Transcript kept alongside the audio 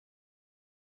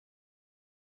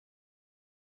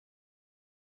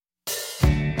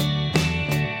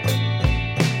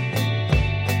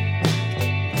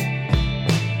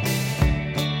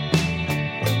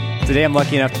Today I'm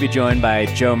lucky enough to be joined by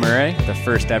Joe Murray, the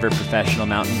first ever professional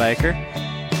mountain biker.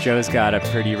 Joe's got a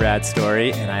pretty rad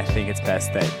story, and I think it's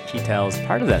best that he tells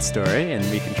part of that story, and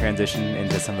we can transition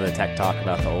into some of the tech talk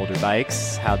about the older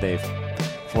bikes, how they've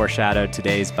foreshadowed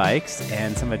today's bikes,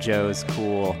 and some of Joe's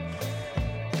cool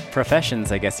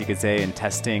professions, I guess you could say, in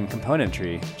testing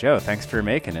componentry. Joe, thanks for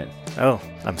making it. Oh,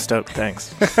 I'm stoked.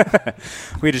 Thanks.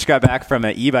 We just got back from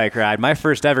an e-bike ride, my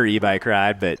first ever e-bike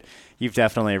ride, but you've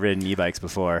definitely ridden e-bikes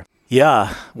before.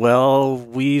 Yeah, well,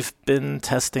 we've been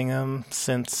testing them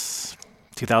since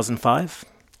 2005.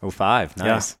 Oh, 05,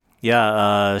 nice.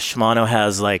 Yeah, Shimano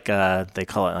has they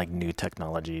call it new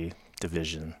technology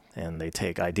division, and they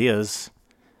take ideas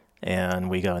and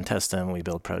we go and test them. We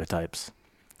build prototypes,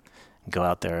 go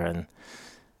out there,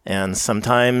 and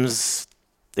sometimes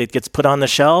it gets put on the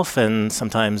shelf, and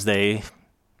sometimes they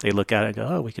look at it and go,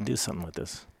 oh, we can do something with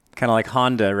this. Kind of like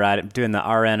Honda doing the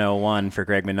RN01 for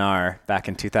Greg Minnaar back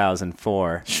in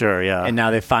 2004. Sure, yeah. And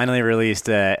now they finally released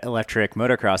an electric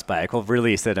motocross bike. Well,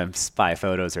 released it in spy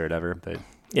photos or whatever. But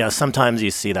yeah, sometimes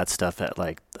you see that stuff at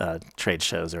trade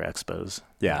shows or expos.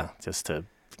 Yeah. Just to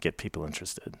get people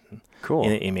interested.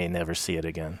 Cool. You may never see it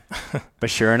again. But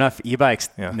sure enough, e-bikes,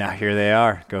 now here they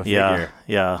are. Go figure.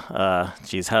 Yeah.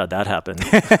 Geez, how did that happen?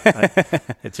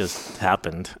 It just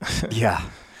happened. Yeah.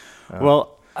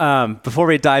 Before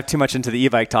we dive too much into the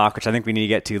e-bike talk, which I think we need to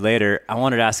get to later, I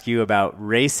wanted to ask you about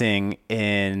racing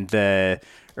in the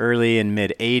early and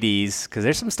mid 80s, because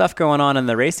there's some stuff going on in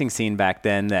the racing scene back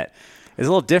then that is a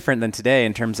little different than today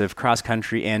in terms of cross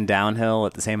country and downhill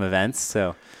at the same events.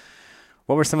 So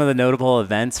what were some of the notable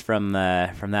events from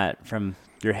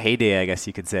your heyday, I guess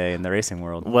you could say, in the racing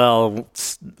world? Well,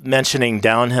 mentioning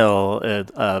downhill,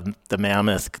 the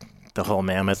whole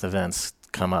Mammoth events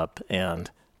come up,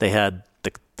 and they had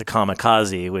the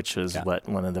Kamikaze, which was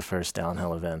one of the first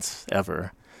downhill events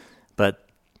ever. But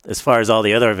as far as all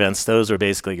the other events, those were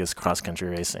basically just cross-country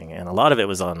racing, and a lot of it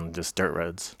was on just dirt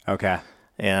roads. Okay.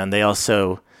 And it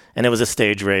was a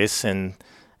stage race, and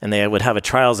they would have a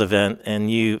trials event, and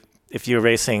if you were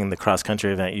racing the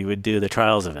cross-country event, you would do the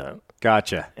trials event.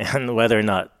 Gotcha. And whether or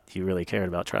not you really cared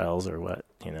about trials or what,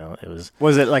 it was...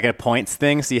 Was it like a points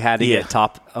thing, so you had to get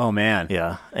top... Oh, man.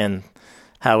 Yeah, and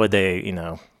how would they,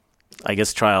 I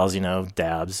guess trials,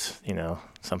 dabs,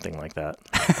 something like that.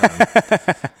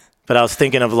 But I was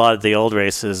thinking of a lot of the old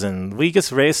races, and we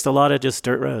just raced a lot of just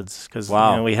dirt roads because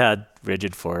we had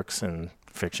rigid forks and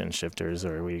friction shifters,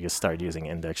 or we just started using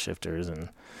index shifters, and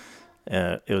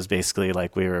it was basically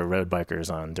like we were road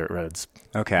bikers on dirt roads,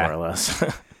 more or less.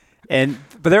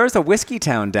 But there was a Whiskey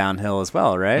Town downhill as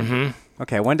well, right? Mm-hmm.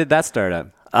 Okay, when did that start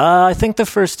up? I think the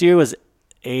first year was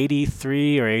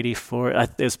 83 or 84.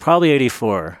 It was probably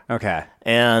 84. Okay.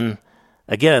 And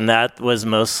again, that was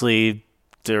mostly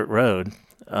dirt road.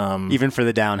 Even for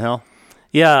the downhill?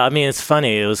 Yeah, I mean, it's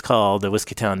funny. It was called the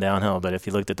Whiskey Town Downhill, but if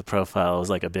you looked at the profile, it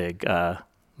was like a big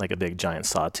giant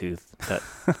sawtooth that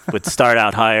would start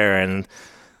out higher and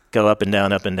go up and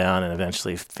down, and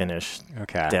eventually finish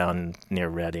down near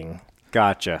Reading.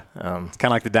 Gotcha. It's kind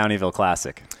of like the Downeyville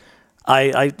Classic.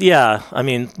 I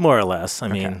mean, more or less. I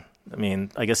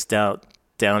mean, I guess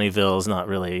Downeyville is not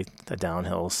really a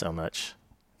downhill so much.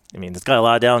 I mean, it's got a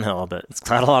lot of downhill, but it's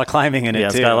got a lot of climbing in it, too. Yeah,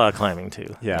 it's got a lot of climbing,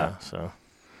 too. Yeah. So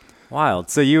wild.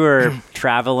 So you were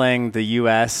traveling the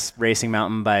U.S. racing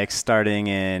mountain bikes starting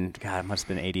in, it must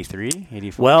have been 83,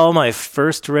 84? Well, my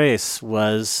first race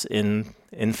was in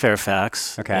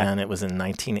Fairfax, okay, and it was in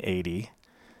 1980,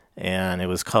 and it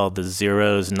was called the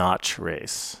Zero's Notch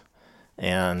Race.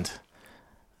 And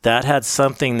that had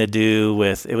something to do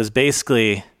with, it was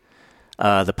basically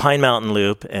the Pine Mountain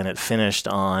Loop, and it finished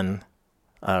on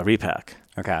Repack.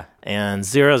 Okay. And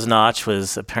Zero's Notch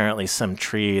was apparently some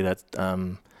tree that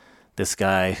this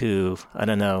guy who, I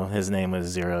don't know, his name was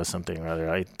Zero something or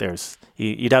other.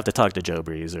 You'd have to talk to Joe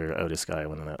Breeze or Otis Guy,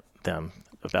 one of them,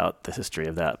 about the history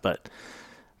of that. But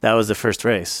that was the first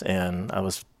race, and I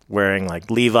was wearing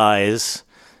Levi's,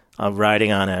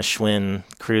 riding on a Schwinn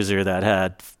Cruiser that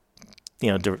had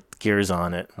gears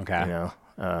on it. Okay.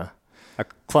 A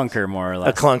clunker, more or less.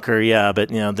 A clunker, yeah.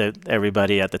 But,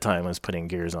 everybody at the time was putting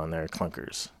gears on their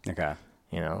clunkers. Okay.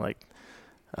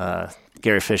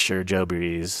 Gary Fisher, Joe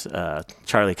Breeze,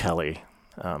 Charlie Kelly.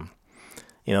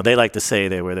 They like to say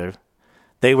they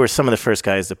were some of the first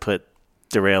guys to put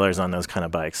derailleurs on those kind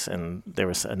of bikes. And there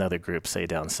was another group, say,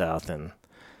 down south, and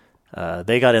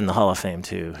they got in the Hall of Fame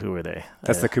too. Who were they?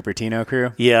 That's the Cupertino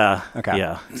crew? Yeah. Okay.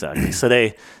 Yeah, exactly. So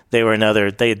they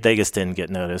were they just didn't get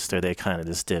noticed, or they kind of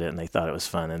just did it and they thought it was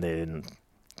fun and they didn't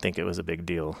think it was a big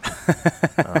deal.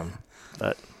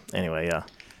 But anyway, yeah.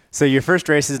 So your first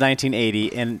race is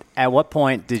 1980, and at what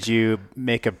point did you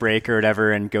make a break or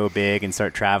whatever and go big and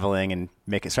start traveling and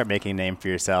start making a name for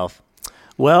yourself?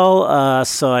 Well,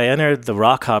 so I entered the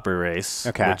Rockhopper race,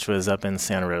 which was up in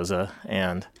Santa Rosa,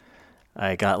 and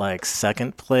I got like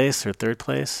second place or third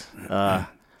place.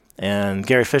 And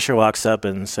Gary Fisher walks up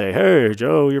and say, "Hey,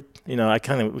 Joe, we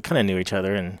kind of knew each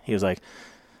other," and he was like,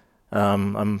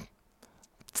 "I'm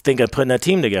thinking of putting a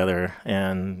team together,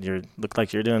 and look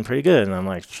like you're doing pretty good." And I'm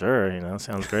like, "Sure,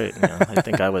 sounds great." I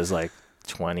think I was like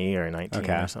 20 or 19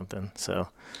 or something. So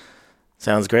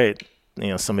sounds great.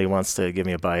 Somebody wants to give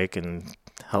me a bike and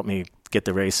help me get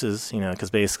the races, because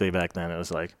basically back then it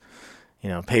was like,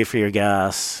 pay for your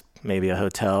gas, maybe a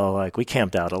hotel. Like we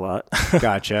camped out a lot.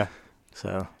 Gotcha.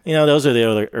 So, those are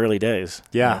the early days.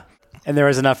 Yeah. And there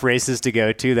was enough races to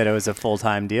go to that it was a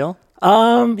full-time deal?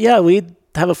 Yeah, we'd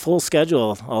have a full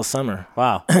schedule all summer.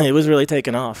 Wow. It was really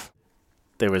taking off.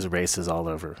 There was races all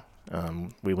over.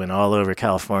 We went all over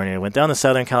California. Went down to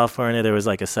Southern California. There was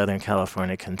like a Southern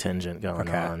California contingent going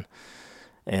on.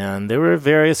 And there were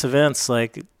various events,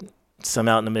 like some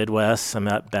out in the Midwest, some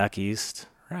out back east.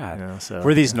 Right.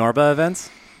 Were these Norba events?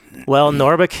 Well,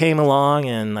 Norba came along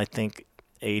in, I think,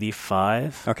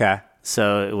 85. Okay.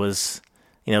 So it was,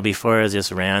 before it was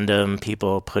just random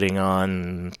people putting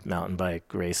on mountain bike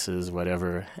races,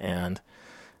 whatever. And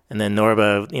then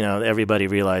Norba, everybody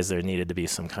realized there needed to be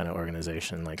some kind of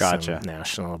organization, like some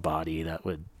national body that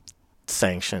would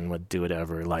do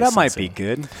whatever, licensing. That might be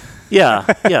good.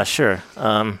 Yeah, sure.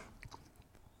 And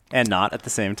not at the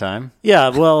same time. Yeah,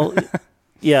 well,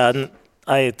 yeah,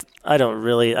 I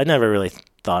never really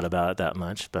thought about it that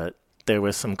much, but there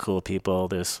was some cool people.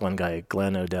 This one guy,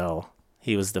 Glenn Odell,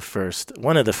 he was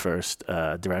one of the first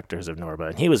directors of Norba,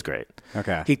 and he was great.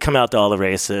 Okay. He'd come out to all the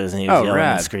races, and he was yelling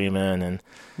and screaming, and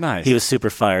nice. He was super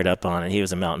fired up on it. He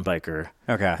was a mountain biker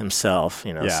himself,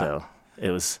 so it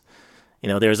was,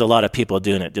 there was a lot of people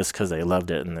doing it just because they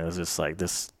loved it, and it was just like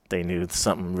this, they knew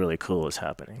something really cool was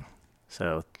happening.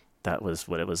 So that was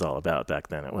what it was all about back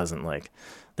then. It wasn't like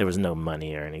there was no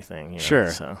money or anything.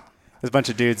 Sure. So there's a bunch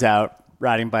of dudes out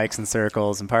riding bikes in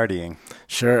circles and partying.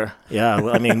 Sure. Yeah.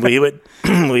 Well, I mean, we would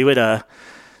camp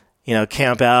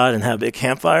out and have a big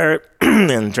campfire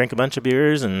and drink a bunch of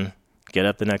beers and get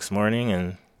up the next morning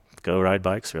and go ride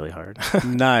bikes really hard.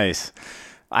 Nice.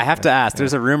 I have to ask,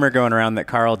 there's a rumor going around that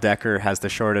Carl Decker has the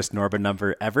shortest Norba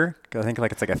number ever. I think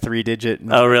it's like a 3-digit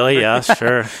number. Oh, really? Yeah,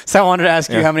 sure. So I wanted to ask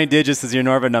you, how many digits does your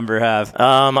Norba number have?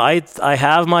 I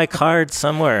have my card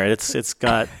somewhere. It's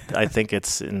got, I think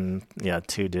it's in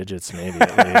 2 digits maybe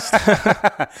at least.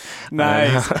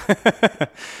 Nice.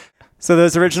 So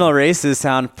those original races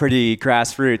sound pretty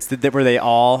grassroots. Were they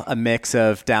all a mix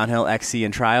of downhill, XC,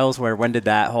 and trials? When did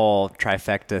that whole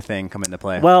trifecta thing come into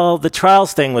play? Well, the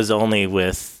trials thing was only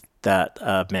with that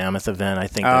Mammoth event. I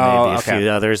think there may be a few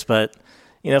others, but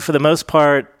for the most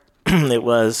part, it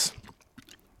was.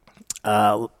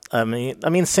 I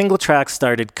mean, single tracks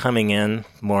started coming in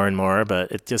more and more,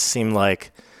 but it just seemed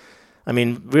like. I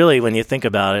mean, really, when you think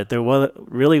about it, there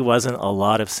really wasn't a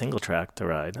lot of single track to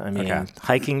ride. I mean,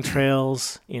 hiking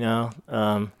trails,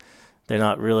 they're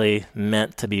not really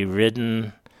meant to be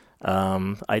ridden.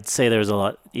 I'd say there was a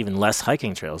lot, even less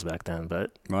hiking trails back then.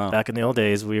 But back in the old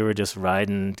days, we were just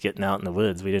riding, getting out in the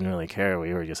woods. We didn't really care.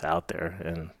 We were just out there,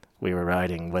 and we were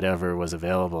riding whatever was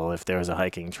available. If there was a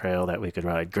hiking trail that we could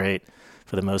ride, great.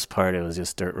 For the most part, it was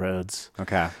just dirt roads.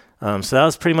 Okay. So that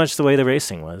was pretty much the way the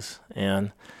racing was.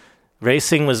 And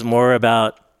racing was more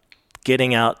about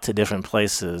getting out to different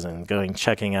places and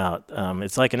checking out.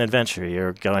 It's like an adventure.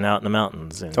 You're going out in the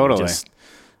mountains and just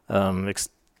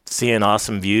seeing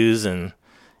awesome views and,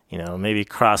 maybe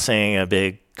crossing a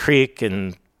big creek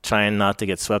and trying not to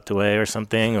get swept away or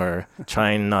something, or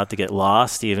trying not to get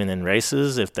lost even in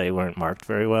races if they weren't marked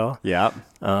very well. Yeah.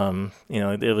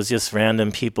 It was just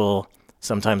random people,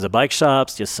 sometimes at bike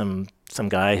shops, just some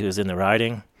guy who's in the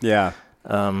riding. Yeah.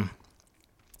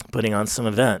 Putting on some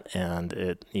event, and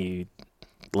a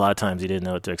lot of times you didn't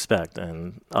know what to expect.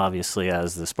 And obviously,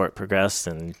 as the sport progressed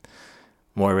and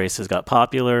more races got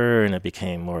popular, and it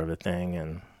became more of a thing,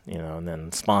 and and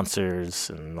then sponsors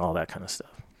and all that kind of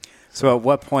stuff. So at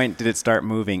what point did it start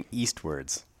moving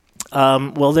eastwards?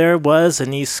 Well, there was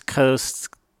an East Coast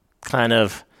kind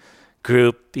of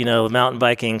group. Mountain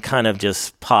biking kind of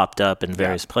just popped up in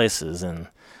various places, and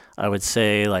I would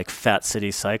say like Fat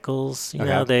City Cycles,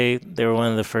 they were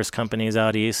one of the first companies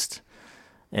out east,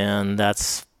 and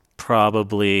that's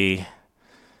probably,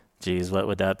 what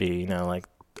would that be? Like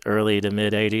early to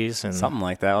mid 80s, and something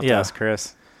like that. I'll have to ask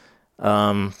Chris.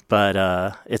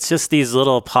 But it's just these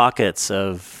little pockets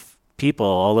of people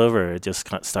all over just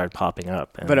started popping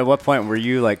up. But at what point were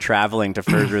you like traveling to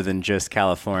further than just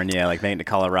California, like maybe to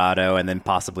Colorado and then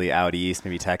possibly out east,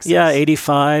 maybe Texas? Yeah,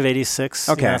 85, 86.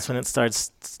 Okay. That's when it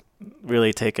starts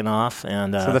really taking off.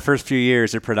 And so the first few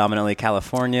years are predominantly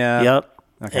California? Yep.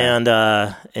 Okay. And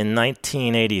in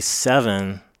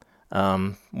 1987,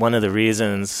 one of the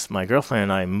reasons my girlfriend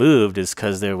and I moved is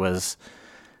because there was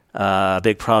a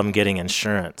big problem getting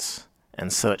insurance.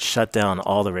 And so it shut down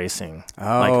all the racing,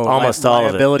 like almost all of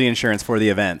it. Liability insurance for the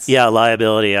events. Yeah,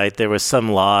 liability. There was some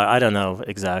law. I don't know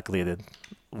exactly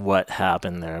what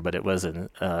happened there, but it wasn't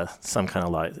some kind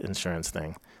of insurance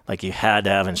thing. Like you had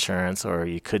to have insurance or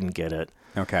you couldn't get it.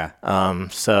 Okay.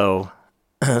 So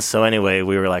anyway,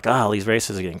 we were like, all these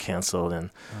races are getting canceled.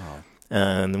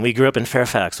 And we grew up in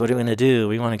Fairfax. What are we going to do?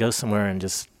 We want to go somewhere and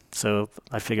so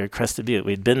I figured Crested Butte.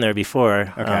 We'd been there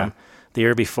before. Okay. The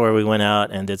year before we went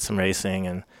out and did some racing,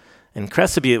 and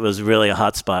Crested Butte was really a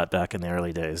hot spot back in the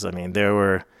early days. I mean, there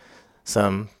were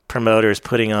some promoters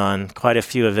putting on quite a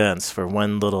few events for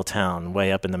one little town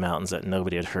way up in the mountains that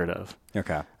nobody had heard of.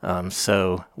 Okay.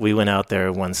 So we went out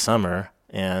there one summer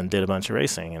and did a bunch of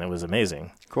racing, and it was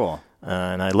amazing. Cool.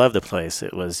 And I loved the place.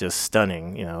 It was just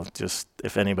stunning. You know, just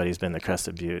if anybody's been to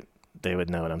Crested Butte, they would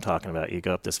know what I'm talking about. You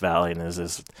go up this valley, and there's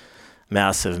this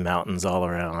massive mountains all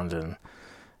around, and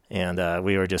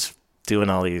we were just doing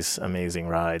all these amazing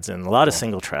rides and a lot of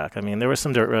single track. I mean, there were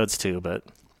some dirt roads too, but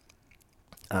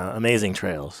amazing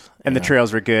trails. And the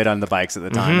trails were good on the bikes at the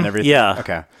time and everything? Yeah.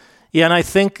 Okay. Yeah, and I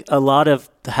think a lot of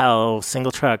how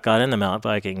single track got into mountain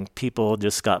biking, people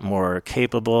just got more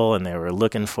capable and they were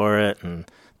looking for it and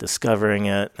discovering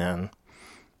it. And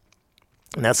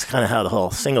that's kind of how the whole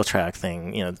single track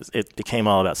thing, it became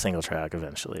all about single track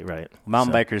eventually, right?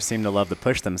 Mountain bikers seem to love to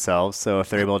push themselves. So if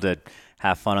they're able to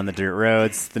have fun on the dirt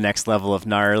roads, the next level of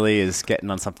gnarly is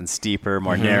getting on something steeper,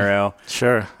 more narrow.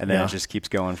 Sure. And then it just keeps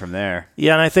going from there.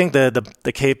 Yeah, and I think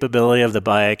the capability of the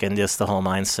bike and just the whole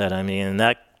mindset, I mean,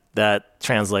 that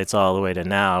translates all the way to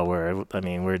now where, I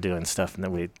mean, we're doing stuff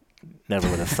that we never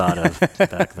would have thought of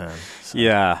back then. So,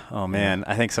 yeah. Oh, man.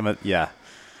 I think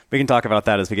we can talk about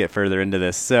that as we get further into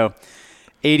this. So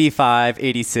 85,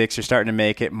 86, you're starting to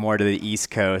make it more to the East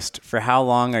Coast. For how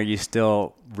long are you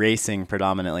still racing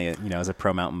predominantly, as a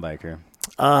pro mountain biker?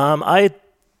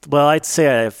 I'd say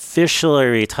I officially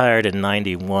retired in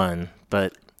 91,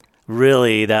 but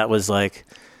really that was like,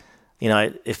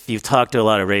 if you talk to a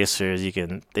lot of racers,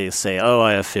 they say, oh,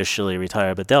 I officially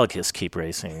retired, but they'll just keep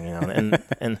racing,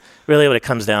 and really what it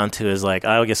comes down to is like,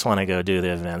 I just want to go do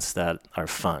the events that are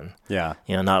fun. Yeah.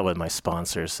 Not what my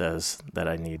sponsor says that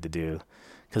I need to do.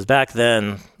 Because back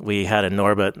then we had a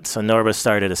Norba, so Norba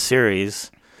started a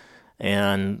series,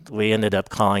 and we ended up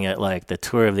calling it like the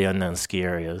Tour of the Unknown Ski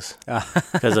Areas,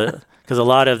 because a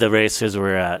lot of the racers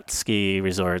were at ski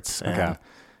resorts, and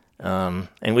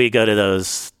and we go to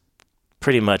those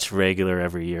pretty much regular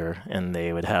every year, and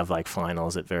they would have like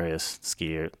finals at various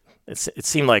ski. It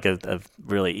seemed like a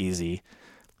really easy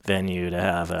venue to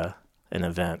have an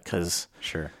event because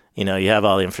sure, you have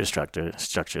all the infrastructure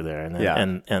there,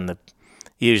 and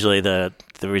usually the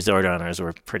resort owners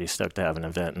were pretty stoked to have an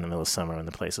event in the middle of summer when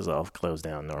the place is all closed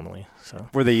down normally. So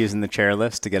were they using the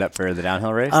chairlifts to get up for the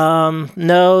downhill race?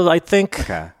 No, I think.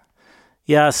 Okay.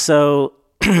 Yeah, so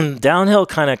downhill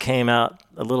kind of came out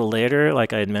a little later,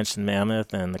 like I had mentioned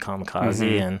Mammoth and the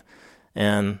Kamikaze,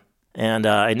 and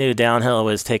I knew downhill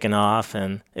was taking off,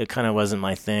 and it kind of wasn't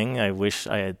my thing. I wish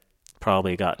I had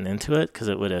probably gotten into it because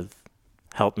it would have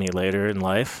helped me later in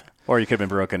life. Or you could have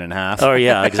been broken in half. Oh,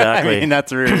 yeah, exactly. I mean,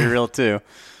 that's really real, too.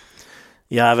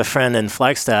 Yeah, I have a friend in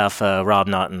Flagstaff, Rob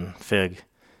Naughton, Fig,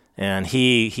 and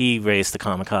he raced the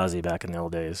Kamikaze back in the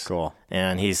old days. Cool.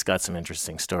 And he's got some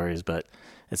interesting stories, but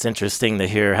it's interesting to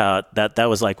hear how that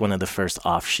was like one of the first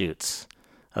offshoots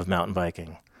of mountain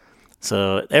biking.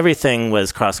 So everything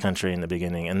was cross-country in the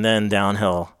beginning, and then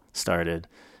downhill started,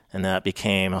 and that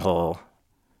became a whole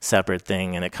separate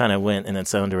thing, and it kind of went in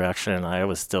its own direction, and I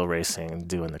was still racing,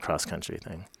 doing the cross-country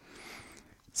thing.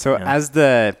 So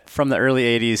from the early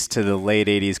 80s to the late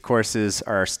 80s, courses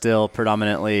are still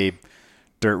predominantly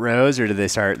dirt roads, or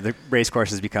the race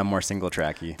courses become more single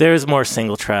tracky? There's more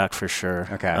single track for sure.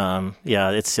 Okay. Yeah,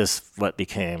 it's just what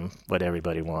became what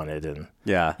everybody wanted, and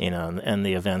and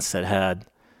the events that had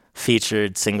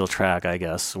featured single track, I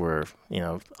guess, were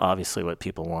obviously what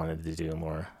people wanted to do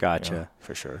more. Gotcha.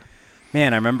 For sure.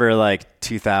 Man, I remember like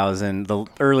 2000, the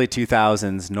early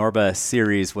 2000s, Norba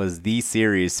series was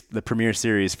the premier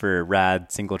series for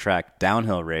rad single track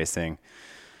downhill racing.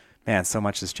 Man, so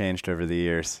much has changed over the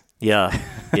years. Yeah.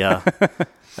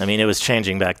 I mean, it was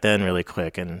changing back then really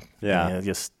quick, and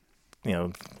just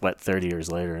 30 years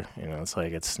later, it's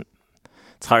like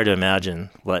it's hard to imagine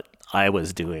what I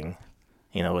was doing,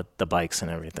 with the bikes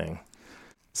and everything.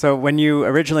 So when you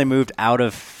originally moved out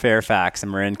of Fairfax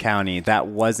and Marin County, that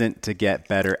wasn't to get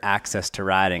better access to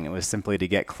riding. It was simply to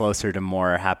get closer to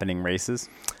more happening races?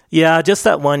 Yeah, just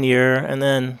that 1 year. And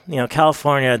then,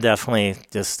 California definitely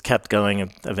just kept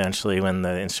going eventually when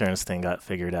the insurance thing got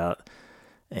figured out.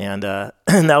 And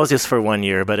and that was just for 1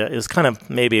 year, but it was kind of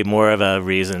maybe more of a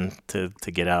reason to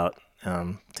get out,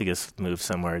 to just move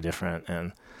somewhere different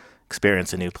and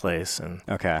experience a new place.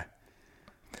 Okay.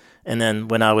 And then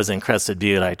when I was in Crested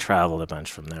Butte, I traveled a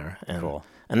bunch from there. And, cool.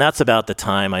 And that's about the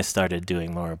time I started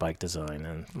doing more bike design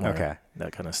and more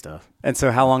that kind of stuff. And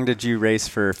so how long did you race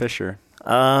for Fisher?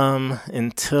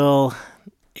 Until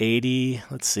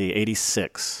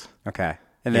 86. Okay.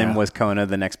 And then was Kona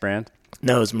the next brand?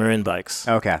 No, it was Marin Bikes.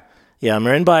 Okay. Yeah,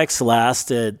 Marin Bikes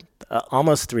lasted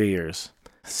almost 3 years.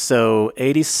 So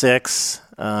 86,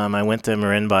 I went to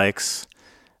Marin Bikes,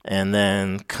 and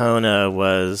then Kona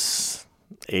was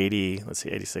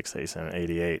 86, 87,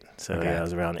 88. So yeah, it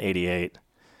was around 88.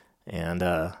 And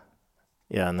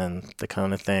and then the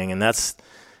Kona thing.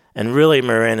 And really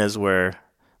Marin is where,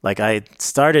 I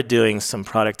started doing some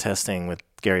product testing with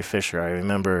Gary Fisher. I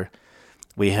remember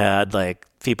we had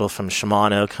people from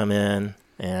Shimano come in,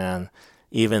 and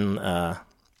even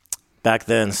back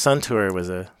then Suntour was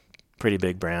a pretty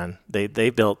big brand. They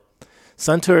built,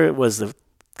 Suntour was the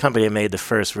company that made the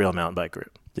first real mountain bike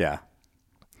group. Yeah.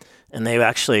 And they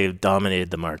actually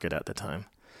dominated the market at the time.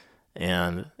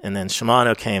 And then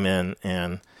Shimano came in,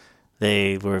 and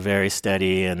they were very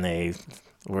steady, and they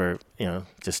were,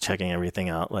 just checking everything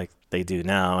out like they do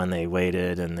now, and they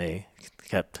waited, and they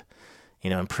kept,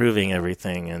 improving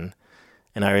everything.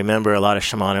 And I remember a lot of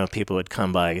Shimano people would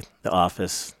come by the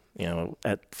office,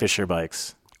 at Fisher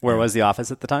Bikes. Where was the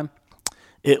office at the time?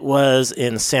 It was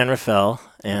in San Rafael,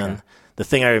 and the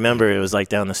thing I remember, it was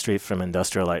down the street from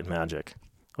Industrial Light and Magic,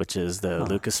 which is the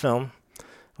Lucasfilm,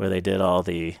 where they did all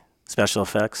the special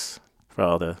effects for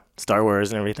all the Star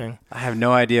Wars and everything. I have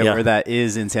no idea where that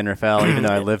is in San Rafael, even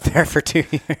though I lived there for 2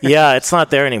 years. Yeah, it's not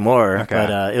there anymore, Okay.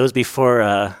 but it was before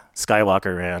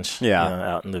Skywalker Ranch, Yeah.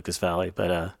 out in Lucas Valley.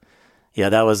 But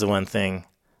that was the one thing.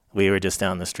 We were just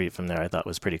down the street from there. I thought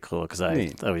was pretty cool because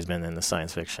I've always been into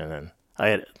science fiction, and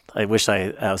I wish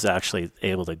I was actually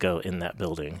able to go in that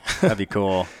building. That'd be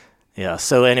cool. Yeah.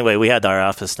 So anyway, we had our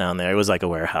office down there. It was like a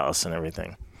warehouse and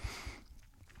everything.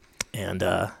 And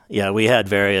we had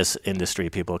various industry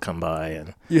people come by.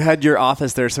 And you had your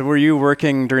office there. So were you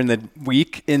working during the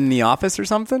week in the office or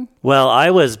something? Well, I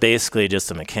was basically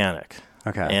just a mechanic.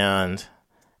 Okay.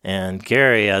 And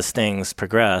Gary, as things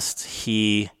progressed,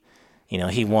 he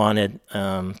wanted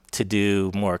to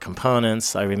do more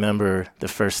components. I remember the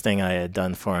first thing I had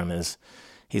done for him is,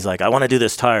 he's like, I want to do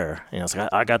this tire. It's like,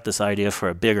 I got this idea for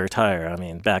a bigger tire. I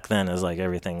mean, back then it was like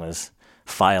everything was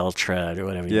file tread or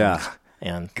whatever. Yeah.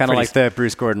 And kind of like the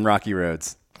Bruce Gordon Rocky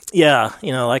Roads. Yeah.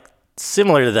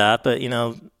 Similar to that, but,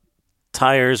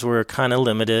 tires were kind of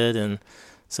limited. And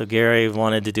so Gary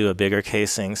wanted to do a bigger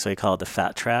casing. So he called it the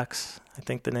Fat Tracks, I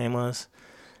think the name was.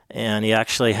 And he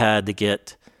actually had to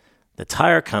get the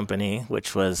tire company,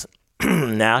 which was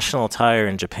National Tire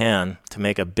in Japan, to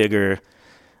make a bigger,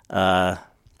 the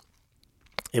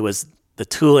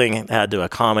tooling had to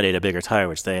accommodate a bigger tire,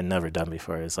 which they had never done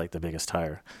before. It was like the biggest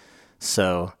tire.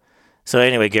 So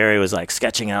anyway, Gary was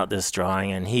sketching out this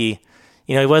drawing, and he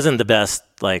wasn't the best,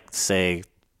 say,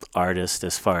 artist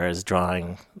as far as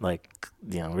drawing,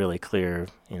 really clear,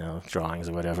 drawings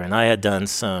or whatever. And I had done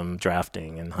some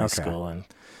drafting in high school, and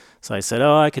so I said,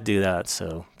 I could do that.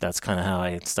 So that's kind of how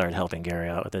I started helping Gary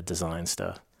out with the design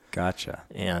stuff. Gotcha.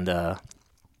 And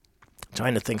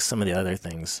trying to think some of the other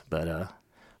things, but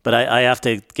I have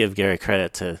to give Gary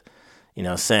credit to,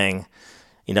 saying,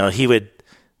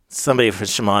 somebody from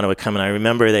Shimano would come, and I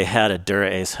remember they had a Dura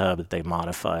Ace hub that they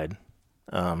modified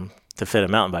to fit a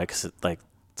mountain bike.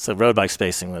 So road bike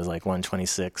spacing was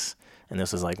 126, and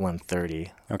this was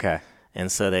 130. Okay.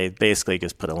 And so they basically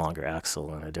just put a longer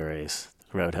axle in a Dura Ace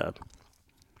road hub.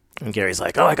 And Gary's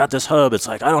like, I got this hub. It's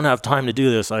I don't have time to do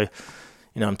this.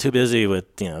 I'm too busy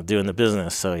with, doing the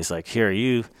business. So he's like, here,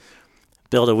 you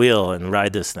build a wheel and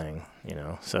ride this thing,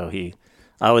 So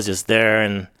I was just there,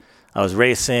 and I was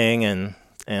racing, and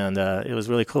it was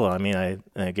really cool. I mean,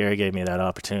 Gary gave me that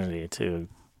opportunity to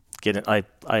get it. I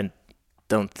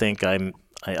don't think I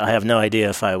have no idea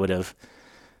if I would have,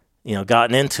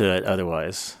 gotten into it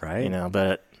otherwise. Right.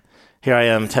 But here I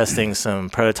am testing some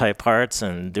prototype parts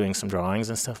and doing some drawings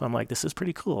and stuff. I'm like, this is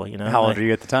pretty cool, How old were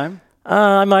you at the time?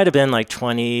 I might have been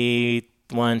 23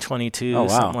 21, 22, Oh, wow.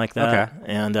 something like that. Okay.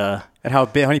 And how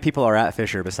many people are at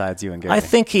Fisher besides you and Gary? I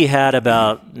think he had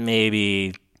about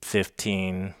maybe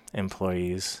 15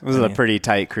 employees. Was it a pretty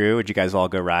tight crew? Would you guys all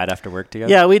go ride after work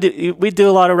together? Yeah, we do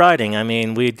a lot of riding. I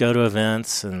mean, we'd go to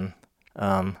events, and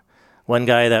one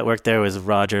guy that worked there was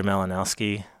Roger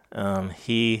Malinowski.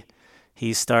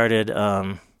 He started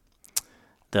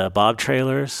the Bob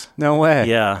trailers. No way.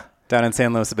 Yeah. Down in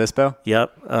San Luis Obispo?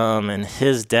 Yep. And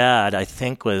his dad, I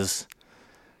think, was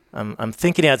I'm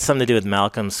thinking it had something to do with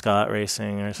Malcolm Scott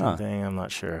Racing or something. I'm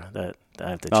not sure. That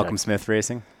I have to Malcolm check. Smith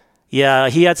Racing? Yeah,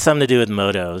 he had something to do with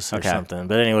motos or Okay. something.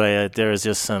 But anyway, there was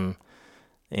just some,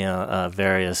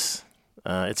 various.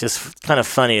 It's just kind of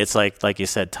funny. It's like you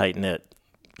said, tight knit,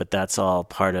 but that's all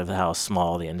part of how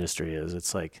small the industry is.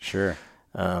 It's like Sure.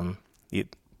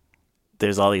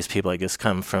 There's all these people that just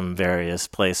come from various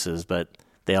places, but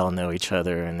they all know each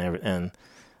other, and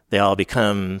they all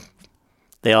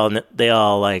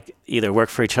like either work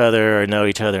for each other or know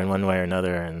each other in one way or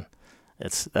another, and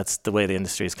that's the way the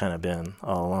industry's kind of been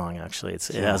all along. Actually, it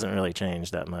hasn't really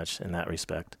changed that much in that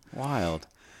respect. Wild.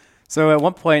 So, at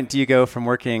what point do you go from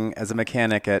working as a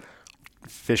mechanic at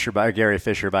Gary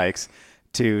Fisher Bikes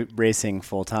to racing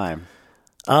full time?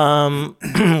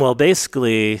 Well,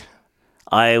 basically,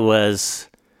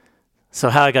 so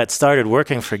how I got started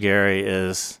working for Gary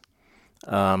is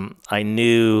I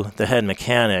knew the head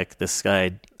mechanic, this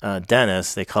guy,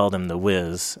 Dennis. They called him the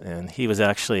Wiz, and he was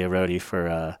actually a roadie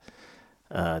for,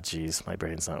 my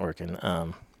brain's not working,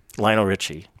 Lionel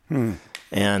Richie.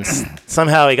 And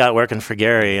somehow he got working for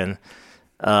Gary, and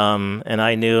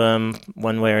I knew him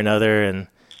one way or another, and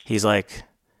he's like,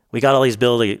 we got all these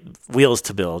wheels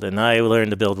to build, and I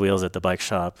learned to build wheels at the bike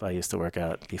shop I used to work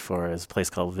at before. It was a place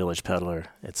called Village Peddler.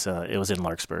 It was in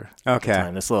Larkspur. Okay. At the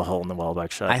time, this little hole in the wall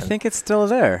bike shop. I think it's still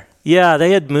there. Yeah,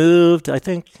 they had moved.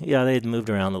 They had moved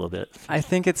around a little bit. I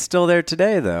think it's still there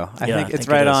today, though. I think it's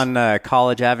right on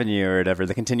College Avenue or whatever,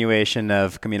 the continuation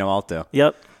of Camino Alto.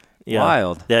 Yep. Yeah.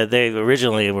 Wild. They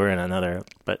originally were in another,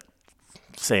 but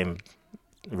same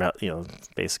route,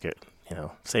 basic,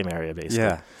 same area basically.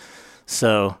 Yeah.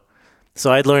 So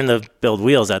I'd learned to build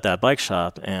wheels at that bike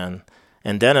shop, and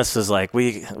Dennis was like,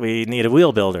 we need a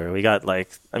wheel builder. We got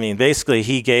basically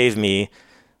he gave me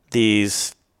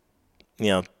these,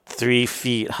 3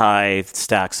 feet high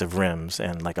stacks of rims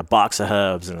and like a box of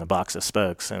hubs and a box of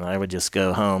spokes, and I would just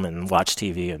go home and watch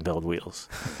TV and build wheels.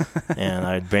 And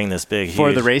I'd bring this big, For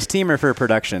huge, the race team or for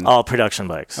production? all production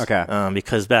bikes. Okay.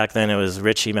 Because back then it was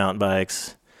Ritchie Mountain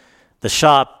Bikes. The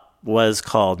shop was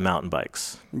called Mountain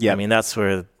Bikes. Yeah. I mean, that's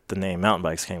where the name Mountain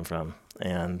Bikes came from.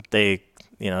 And they,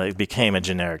 it became a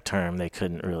generic term. They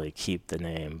couldn't really keep the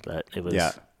name, but it was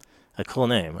a cool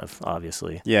name,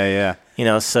 obviously. Yeah.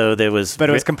 So there was...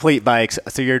 But it was complete bikes,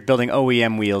 so you're building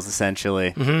OEM wheels,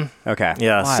 essentially. Mm-hmm. Okay.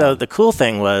 Yeah, Wild. So the cool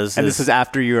thing was... And this was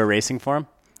after you were racing for him?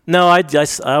 No, I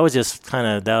was just kind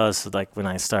of... That was like when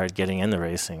I started getting into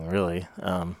racing, really.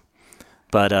 Tom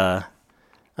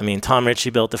Ritchie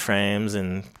built the frames,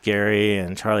 and Gary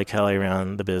and Charlie Kelly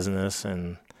ran the business,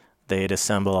 and they'd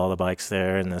assemble all the bikes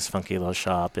there in this funky little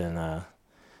shop in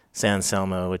San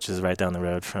Anselmo, which is right down the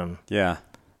road from... Yeah,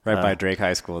 right by Drake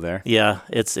High School there. Yeah,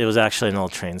 it was actually an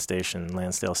old train station,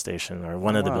 Lansdale Station, or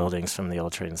one of the buildings from the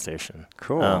old train station.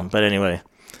 Cool. But anyway,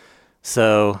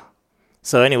 so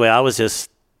I was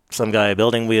just some guy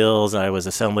building wheels. I was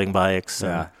assembling bikes.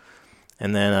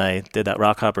 And then I did that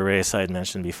Rockhopper race I had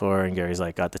mentioned before, and Gary's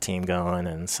like got the team going,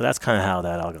 and so that's kind of how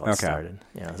that all got started.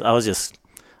 Yeah, I was just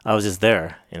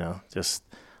there,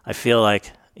 I feel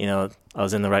like I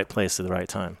was in the right place at the right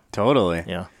time. Totally.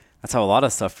 Yeah. That's how a lot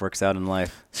of stuff works out in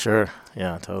life. Sure.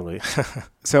 Yeah, totally.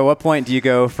 So at what point do you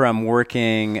go from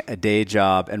working a day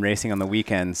job and racing on the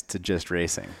weekends to just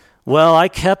racing? Well, I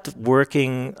kept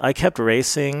racing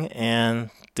and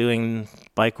doing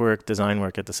bike work, design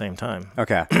work at the same time.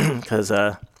 Okay. Because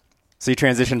so you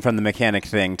transitioned from the mechanic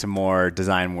thing to more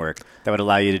design work that would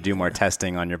allow you to do more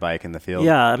testing on your bike in the field.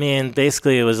 Yeah,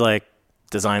 basically it was like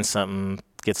design something,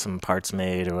 get some parts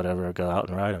made or whatever, go out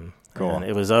and ride them. Cool. And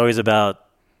it was always about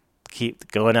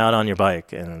keep going out on your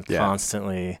bike and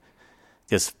constantly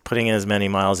just putting in as many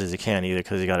miles as you can, either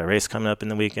because you got a race coming up in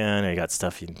the weekend or you got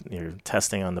stuff you're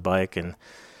testing on the bike, and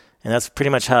that's pretty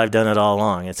much how I've done it all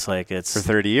along. It's like it's for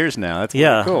 30 years now. That's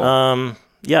cool. Cool.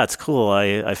 It's cool.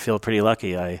 I feel pretty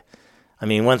lucky.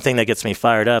 One thing that gets me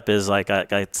fired up is like I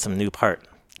got some new part.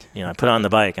 I put it on the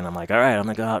bike and I'm like, all right, I'm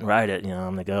gonna go out and ride it. I'm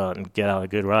gonna go out and get out a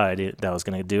good ride that I was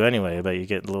gonna do anyway. But you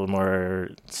get a little more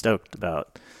stoked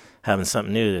about having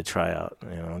something new to try out.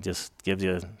 Just gives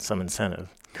you some incentive.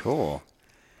 Cool.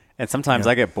 And sometimes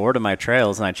I get bored of my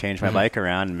trails and I change my bike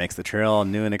around and makes the trail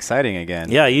new and exciting again.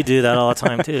 Yeah, you do that all the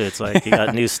time too. It's like you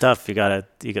got new stuff. You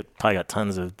probably got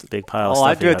tons of big piles. Oh,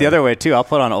 I do it the other way too. I'll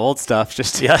put on old stuff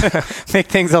just to make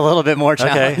things a little bit more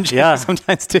challenging. Yeah.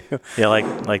 Sometimes too. Yeah,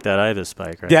 like that Ibis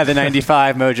bike, right? Yeah, the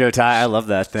 95 Mojo tie. I love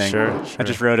that thing. Sure. I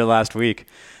just rode it last week.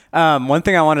 One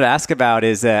thing I wanted to ask about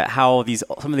is how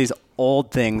some of these old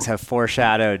things have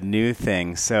foreshadowed new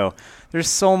things. So there's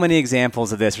so many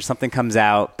examples of this, where something comes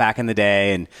out back in the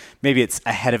day and maybe it's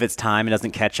ahead of its time. It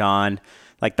doesn't catch on.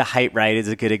 Like the Height Right is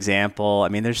a good example. I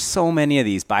mean, there's so many of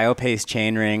these. BioPace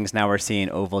chain rings. Now we're seeing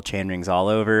oval chain rings all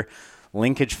over.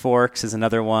 Linkage forks is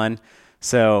another one.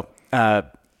 So I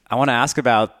want to ask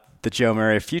about the Joe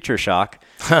Murray Future Shock.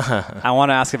 I want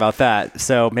to ask about that.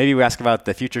 So maybe we ask about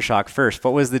the Future Shock first.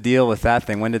 What was the deal with that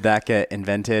thing? When did that get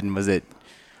invented? And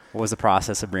what was the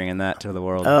process of bringing that to the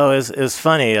world? Oh, it was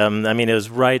funny. I mean, it was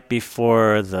right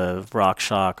before the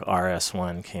RockShox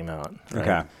RS1 came out. Right?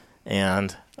 Okay.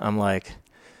 And I'm like,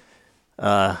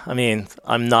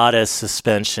 I'm not a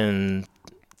suspension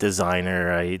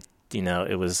designer.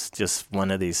 It was just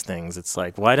one of these things. It's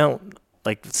like,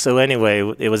 so anyway,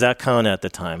 it was at Kona at the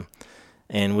time,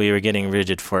 and we were getting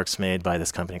rigid forks made by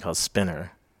this company called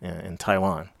Spinner in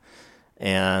Taiwan.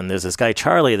 And there's this guy,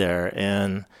 Charlie, there,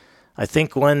 and I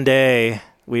think one day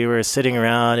we were sitting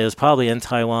around. It was probably in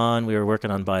Taiwan. We were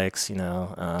working on bikes,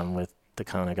 with the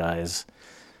Kona guys,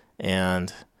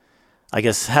 and I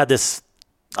guess had this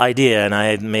idea, and I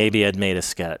had made a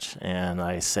sketch, and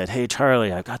I said, "Hey,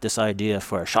 Charlie, I've got this idea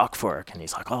for a shock fork," and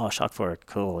he's like, "Oh, shock fork,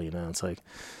 cool," It's like,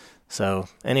 so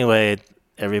anyway,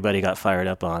 everybody got fired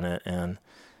up on it, and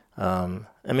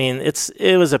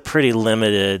it was a pretty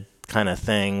limited kind of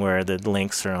thing where the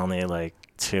links are only like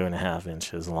 2.5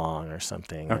 inches long or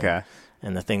something. Okay.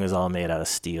 And the thing was all made out of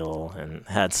steel and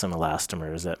had some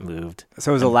elastomers that moved.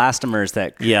 So it was elastomers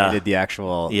that created the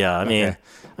actual... Yeah, I mean,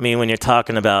 when you're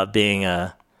talking about being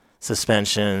a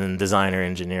suspension designer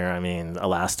engineer,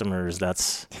 elastomers,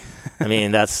 that's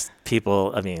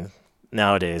people,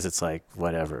 nowadays it's like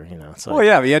whatever, It's like, well,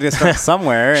 yeah, but you had to start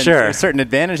somewhere. And Sure. There's certain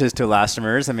advantages to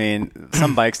elastomers.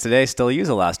 Some bikes today still use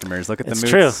elastomers. Look at the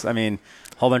It's Moots. true.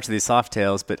 Whole bunch of these soft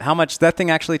tails, but how much that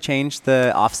thing actually changed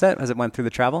the offset as it went through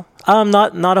the travel?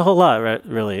 Not a whole lot, right,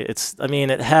 really. It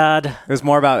was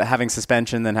more about having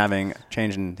suspension than having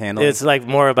change in handling. It's like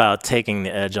more about taking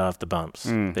the edge off the bumps,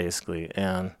 basically.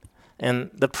 And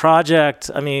the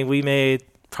project, we made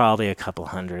probably a couple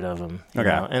hundred of them.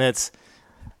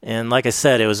 And like I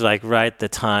said, it was like right at the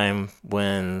time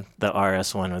when the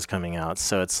RS1 was coming out.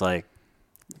 So it's like,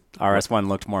 RS1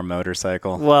 looked more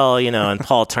motorcycle. Well, and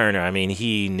Paul Turner,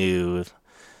 he knew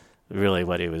really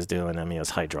what he was doing. It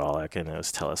was hydraulic and it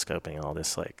was telescoping, all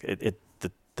this, like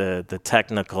the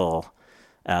technical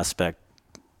aspect.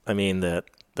 The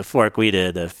fork we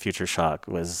did, the Future Shock,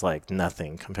 was like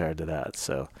nothing compared to that.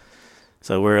 So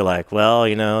we're like, well,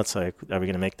 it's like, are we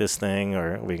going to make this thing,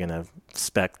 or are we going to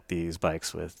spec these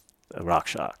bikes with a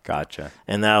RockShox? Gotcha.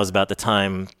 And that was about the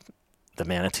time the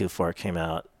Manitou fork came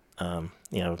out.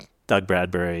 Doug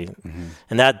Bradbury,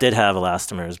 and that did have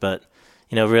elastomers, but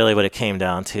really what it came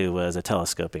down to was a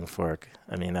telescoping fork.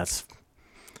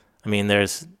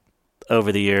 There's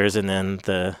over the years, and then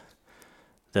the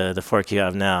fork you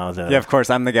have now. Of course,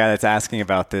 I'm the guy that's asking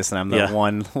about this, and I'm the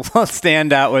one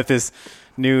standout with this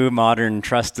new modern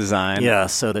truss design. Yeah,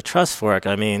 so the truss fork,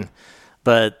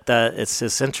 but that it's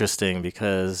just interesting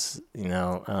because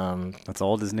that's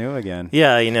old is new again.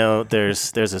 Yeah,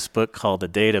 there's this book called the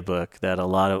Data Book that a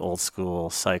lot of old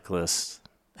school cyclists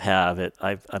have.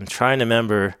 I'm trying to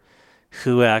remember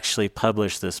who actually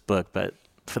published this book, but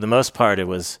for the most part, it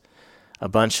was a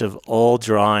bunch of old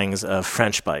drawings of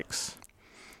French bikes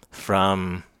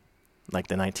from like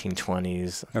the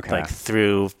 1920s, like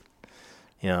through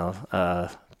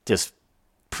just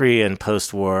pre and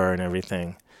post war and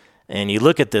everything. And you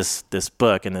look at this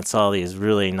book, and it's all these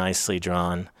really nicely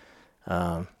drawn,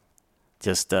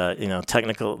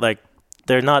 technical. Like,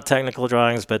 they're not technical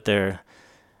drawings, but they're.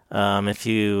 If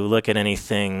you look at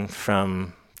anything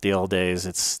from the old days,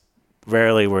 it's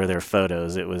rarely were there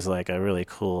photos. It was like a really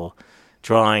cool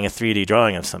drawing, a 3D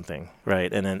drawing of something,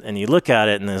 right? And you look at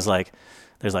it, and there's like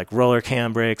roller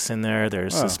cam brakes in there.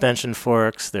 There's suspension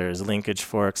forks. There's linkage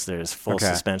forks. There's full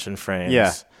suspension frames.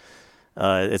 Yeah.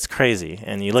 It's crazy.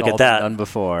 And you look it's at that. Done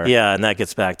before. Yeah, and that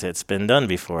gets back to it's been done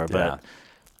before. But,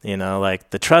 like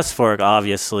the truss fork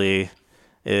obviously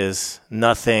is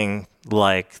nothing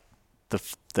like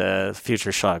the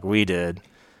Future Shock we did.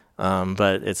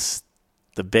 But it's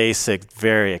the basic,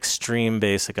 very extreme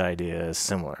basic idea is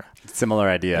similar. Similar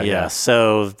idea. Yeah.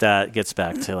 So that gets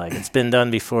back to like it's been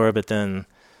done before, but then,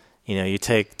 you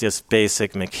take just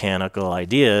basic mechanical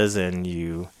ideas and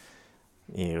you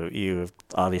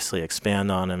obviously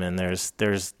expand on them, and there's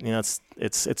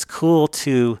it's cool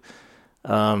to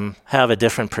have a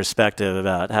different perspective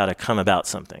about how to come about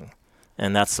something,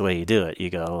 and that's the way you do it. You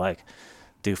go like,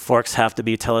 do forks have to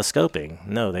be telescoping?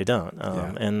 No, they don't.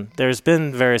 And there's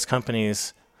been various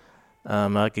companies,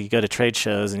 like you go to trade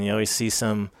shows and you always see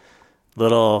some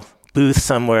little booth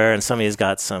somewhere and somebody's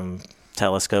got some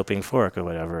telescoping fork or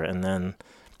whatever, and then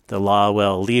the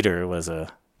Lawwell leader was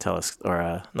not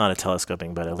a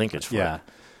telescoping but a linkage fork.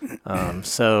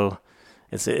 So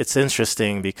it's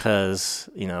interesting because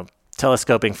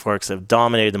telescoping forks have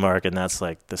dominated the market, and that's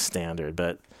like the standard.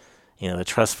 But the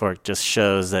truss fork just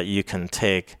shows that you can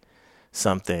take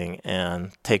something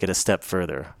and take it a step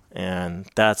further, and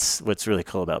that's what's really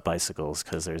cool about bicycles,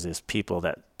 because there's these people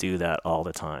that do that all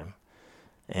the time,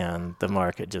 and the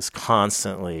market just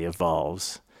constantly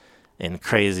evolves in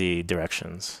crazy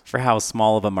directions. For how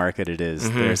small of a market it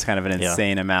is, there's kind of an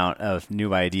insane amount of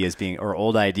new ideas or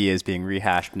old ideas being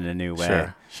rehashed in a new way.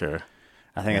 Sure.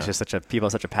 I think it's just people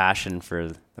have such a passion for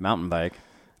the mountain bike.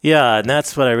 Yeah, and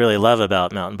that's what I really love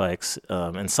about mountain bikes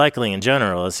and cycling in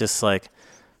general. It's just like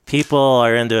people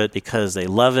are into it because they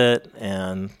love it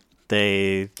and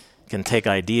they can take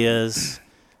ideas,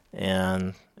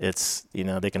 and it's,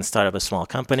 they can start up a small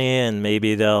company and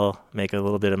maybe they'll make a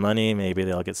little bit of money, maybe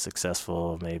they'll get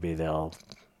successful, maybe they'll,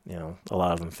 a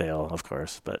lot of them fail, of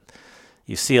course, but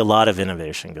you see a lot of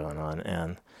innovation going on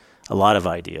and a lot of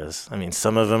ideas. I mean,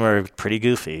 some of them are pretty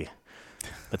goofy,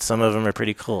 but some of them are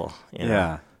pretty cool.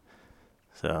 Yeah.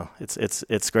 So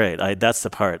it's great. That's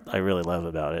the part I really love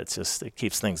about it. It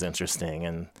keeps things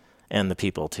interesting, and the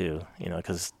people too.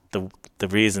 Because the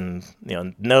reason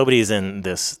nobody's in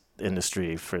this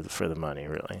industry for the money,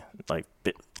 really. Like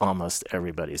almost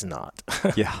everybody's not.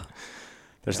 Yeah.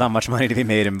 There's not much money to be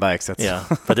made in bikes.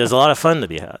 But there's a lot of fun to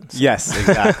be had. So. Yes,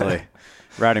 exactly.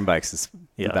 Riding bikes is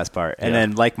the best part. And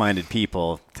then like-minded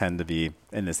people tend to be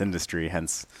in this industry,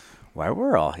 hence why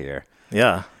we're all here.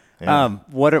 Yeah.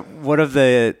 What of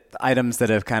the items that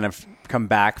have kind of come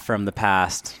back from the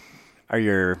past are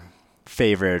your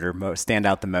favorite or stand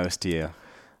out the most to you?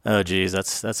 Oh, geez,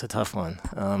 that's a tough one.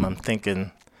 I'm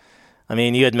thinking,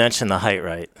 you had mentioned the height,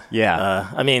 right?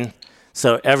 Yeah.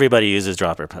 So everybody uses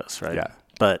dropper posts, right? Yeah.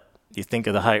 But you think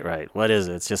of the height, right? What is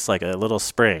it? It's just like a little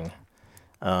spring.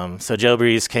 So Joe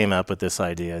Breeze came up with this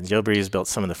idea. Joe Breeze built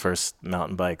some of the first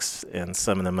mountain bikes and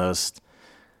some of the most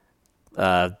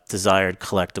desired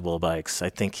collectible bikes. I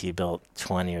think he built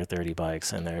 20 or 30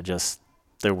 bikes, and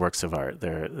they're works of art.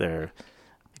 They're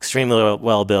extremely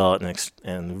well built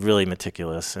and really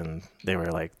meticulous, and they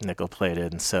were like nickel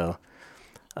plated. And so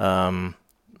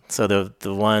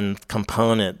the one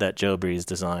component that Joe Breeze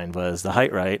designed was the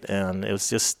height right, and it was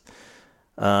just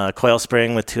a coil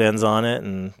spring with two ends on it,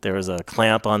 and there was a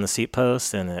clamp on the seat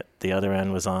post, and the other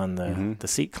end was on the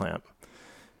seat clamp.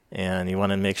 And you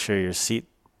want to make sure your seat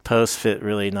posts fit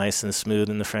really nice and smooth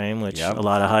in the frame, which a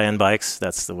lot of high-end bikes,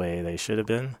 that's the way they should have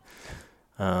been.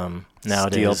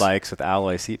 Nowadays, steel bikes with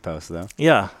alloy seat posts, though.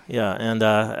 Yeah, and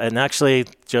actually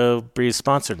Joe Breeze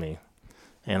sponsored me,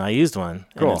 and I used one.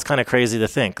 Cool. And it's kind of crazy to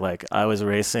think, like I was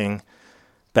racing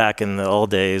back in the old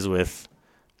days with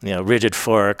rigid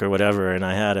fork or whatever, and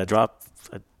I had a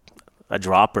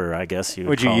dropper, I guess you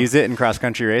would call. You use it in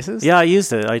cross-country races? Yeah, I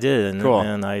used it. I did. And, cool.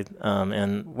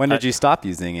 And when did you stop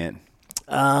using it?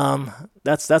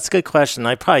 That's a good question.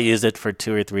 I probably used it for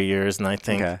 2 or 3 years, and I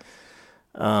think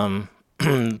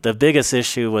the biggest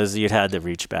issue was you had to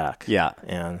reach back. Yeah.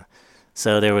 And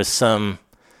so there was some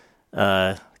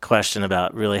question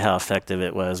about really how effective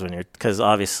it was because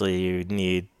obviously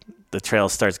the trail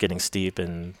starts getting steep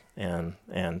and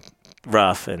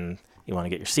rough, and you want to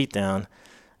get your seat down,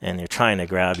 and you're trying to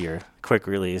grab your quick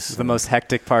release. It's the most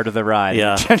hectic part of the ride.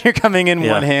 Yeah. You're coming in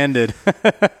one-handed.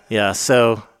 Yeah,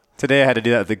 so today I had to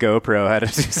do that with the GoPro. I had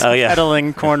to do some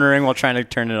pedaling, cornering while trying to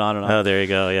turn it on and off. Oh, there you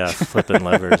go. Yeah, flipping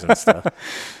levers and stuff.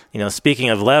 Speaking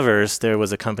of levers, there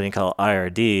was a company called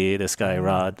IRD. This guy,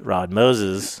 Rod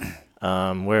Moses,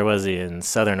 where was he? In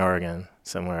Southern Oregon,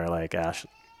 somewhere like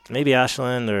maybe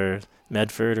Ashland or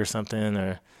Medford or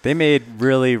something. They made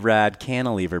really rad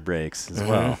cantilever brakes as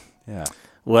well. Yeah.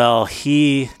 Well,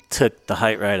 he took the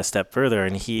height right a step further,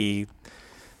 and he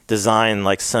designed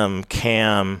like some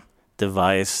cam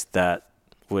device that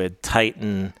would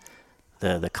tighten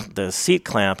the seat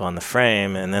clamp on the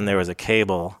frame, and then there was a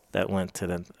cable that went to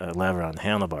the lever on the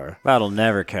handlebar. That'll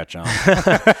never catch on.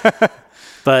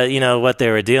 But what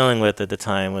they were dealing with at the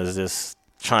time was just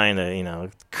trying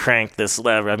to crank this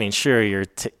lever. Sure,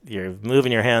 you're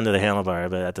moving your hand to the handlebar,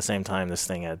 but at the same time this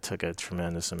thing took a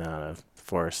tremendous amount of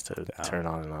force to turn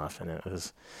on and off, and it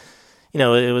was,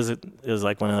 it was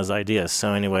like one of those ideas.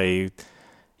 So anyway,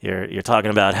 you're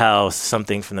talking about how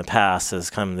something from the past has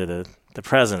come to the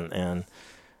present, and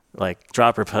like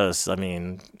dropper posts. I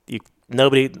mean,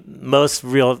 most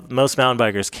mountain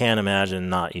bikers can't imagine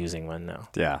not using one now.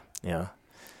 Yeah. Yeah.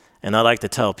 And I like to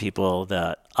tell people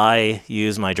that I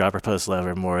use my dropper post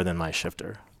lever more than my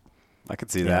shifter. I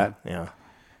could see that. Yeah.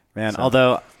 Man,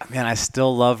 although, I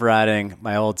still love riding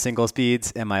my old single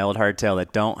speeds and my old hardtail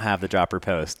that don't have the dropper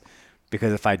post.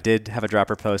 Because if I did have a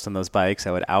dropper post on those bikes,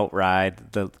 I would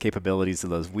outride the capabilities of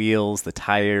those wheels, the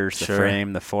tires, the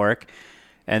frame, the fork.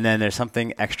 And then there's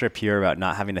something extra pure about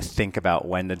not having to think about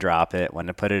when to drop it, when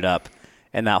to put it up.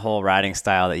 And that whole riding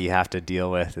style that you have to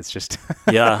deal with, it's just,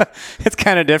 it's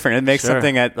kind of different. It makes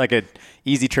something at like an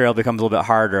easy trail becomes a little bit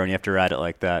harder when you have to ride it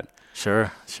like that.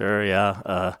 Sure,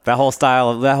 yeah. That whole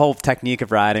style, that whole technique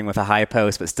of riding with a high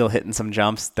post but still hitting some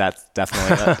jumps, that's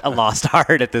definitely a lost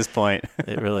art at this point.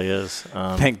 It really is.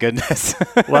 Thank goodness.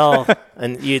 Well,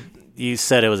 and you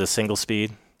said it was a single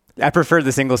speed? I prefer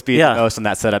the single speed most on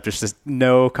that setup. Just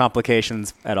no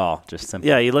complications at all. Just simple.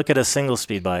 Yeah, you look at a single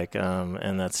speed bike,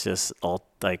 and that's just all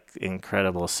like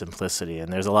incredible simplicity.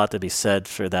 And there's a lot to be said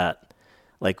for that.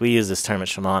 Like we use this term at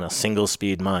Shimano, single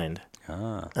speed mind.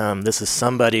 This is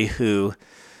somebody who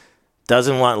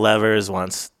doesn't want levers,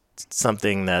 wants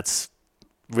something that's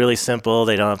really simple.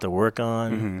 They don't have to work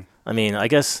on. Mm-hmm. I mean, I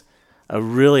guess a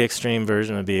really extreme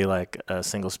version would be like a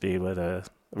single speed with a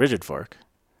rigid fork.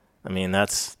 I mean,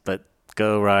 but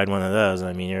go ride one of those.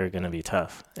 I mean, you're going to be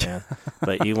tough. Yeah.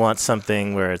 But you want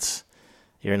something where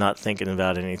you're not thinking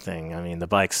about anything. I mean, the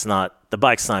bike's not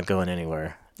going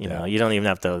anywhere. You know, you don't even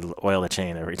have to oil the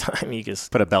chain every time. You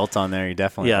just put a belt on there. You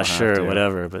definitely don't have to.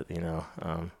 Whatever. But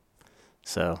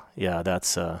so yeah,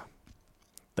 that's a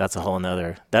whole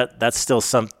nother. That's still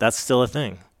a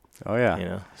thing. Oh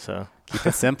yeah. So keep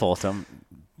it simple. Don't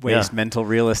waste mental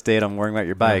real estate on worrying about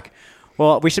your bike. Yeah.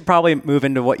 Well, we should probably move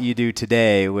into what you do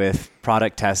today with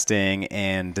product testing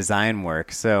and design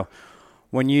work. So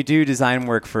when you do design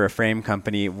work for a frame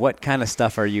company, what kind of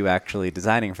stuff are you actually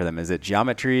designing for them? Is it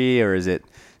geometry, or is it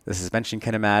the suspension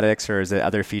kinematics, or is it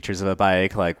other features of a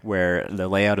bike, like where the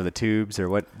layout of the tubes, or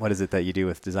what is it that you do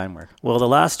with design work? Well, the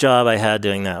last job I had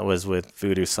doing that was with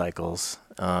Voodoo Cycles.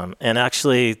 And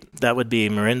actually, that would be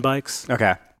Marin bikes.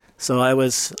 Okay. So I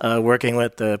was working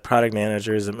with the product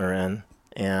managers at Marin,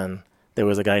 and there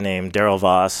was a guy named Daryl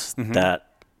Voss that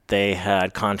they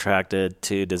had contracted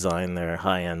to design their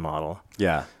high-end model.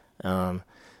 Yeah. And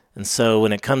so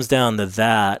when it comes down to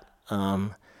that,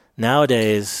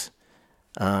 nowadays,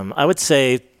 I would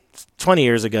say 20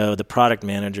 years ago, the product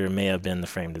manager may have been the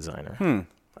frame designer.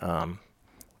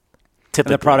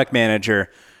 Typically. The product manager,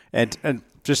 and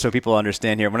just so people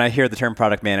understand here, when I hear the term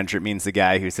product manager, it means the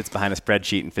guy who sits behind a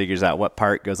spreadsheet and figures out what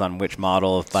part goes on which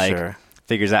model of bike. Sure.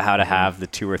 Figures out how to have the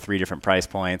 2 or 3 different price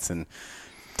points and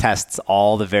tests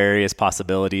all the various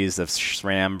possibilities of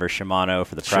SRAM or Shimano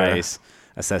for the price,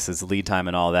 assesses lead time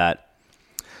and all that.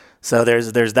 So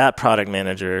there's that product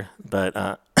manager,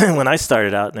 but when I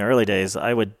started out in the early days,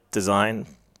 I would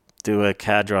do a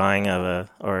CAD drawing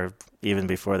or even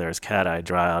before there was CAD, I'd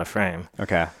draw out a frame.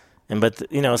 Okay. But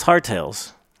it's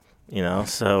hardtails,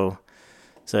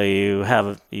 So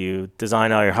you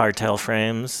design all your hardtail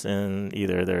frames, and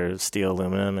either they're steel,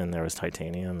 aluminum, and there was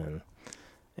titanium,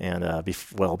 and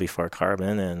before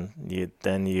carbon, and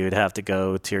you'd have to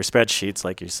go to your spreadsheets,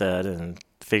 like you said, and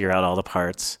figure out all the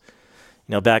parts.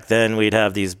 Back then we'd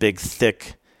have these big,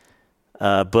 thick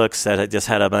books that just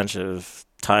had a bunch of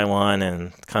Taiwan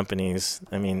and companies.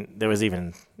 I mean, there was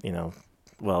even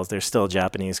there's still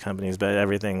Japanese companies, but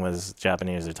everything was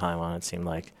Japanese or Taiwan. It seemed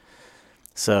like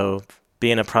so.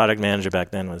 Being a product manager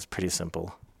back then was pretty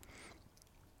simple,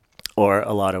 or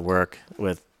a lot of work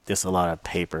with just a lot of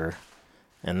paper.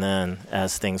 And then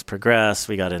as things progressed,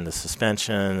 we got into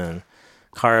suspension and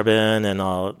carbon and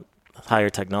all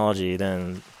higher technology.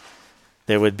 Then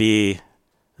there would be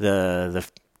the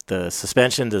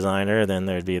suspension designer, then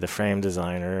there'd be the frame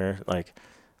designer, like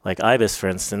Ibis, for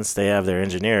instance. They have their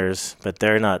engineers, but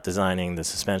they're not designing the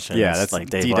suspension. Yeah, that's like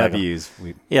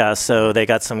DWs. So they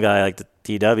got some guy like the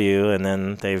DW, and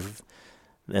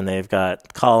then they've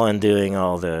got Colin doing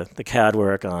all the CAD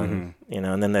work on,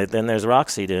 and then there's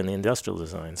Roxy doing the industrial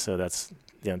design. So that's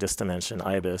just to mention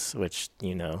Ibis, which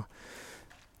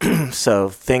so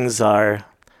things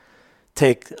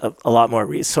take a lot more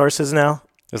resources now.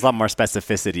 There's a lot more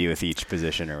specificity with each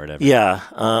position or whatever. Yeah,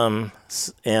 and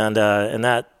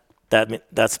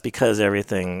that's because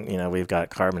everything, we've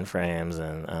got carbon frames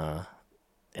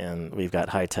and we've got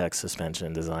high-tech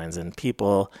suspension designs, and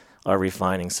people are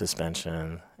refining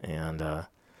suspension And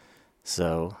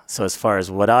so as far as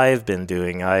what I've been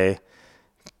doing, I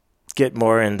get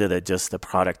more into just the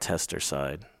product tester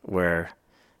side, where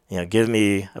give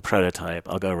me a prototype,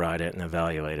 I'll go ride it and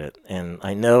evaluate it, and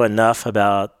I know enough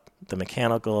about the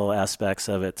mechanical aspects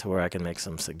of it to where I can make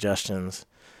some suggestions.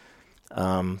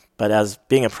 But as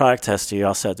being a product tester, you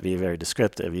also have to be very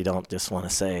descriptive. You don't just want to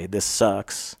say this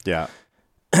sucks. Yeah.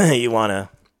 You want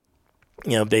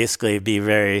to, basically be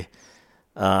very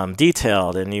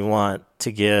detailed, and you want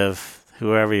to give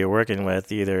whoever you're working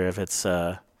with, either if it's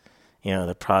the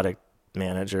product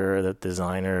manager or the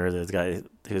designer or the guy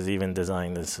who's even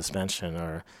designing the suspension,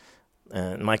 or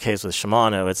in my case with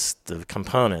Shimano, it's the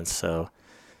components. So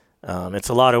it's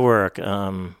a lot of work.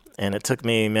 And it took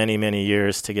me many, many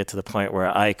years to get to the point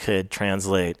where I could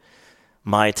translate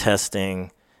my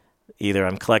testing. Either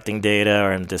I'm collecting data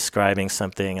or I'm describing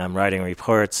something, I'm writing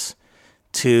reports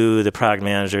to the product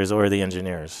managers or the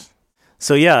engineers.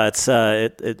 So yeah, it's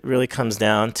it really comes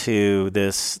down to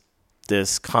this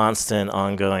constant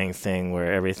ongoing thing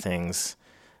where everything's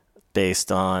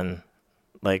based on,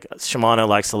 like, Shimano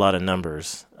likes a lot of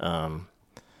numbers. How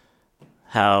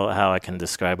I can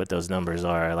describe what those numbers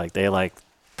are, like they like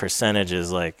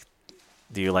percentages, like,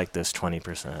 do you like this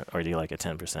 20% or do you like it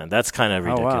 10%? That's kind of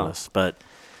ridiculous. Oh,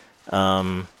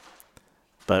 wow.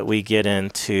 But we get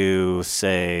into,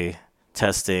 say,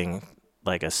 testing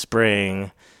like a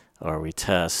spring, or we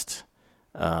test,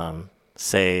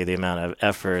 say, the amount of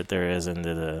effort there is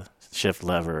into the shift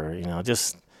lever,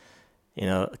 just,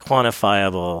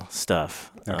 quantifiable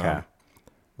stuff. Okay.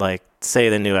 Like, say,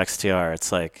 the new XTR,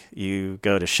 it's like you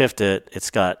go to shift it, it's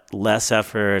got less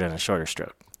effort and a shorter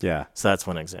stroke. Yeah. So that's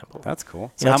one example. That's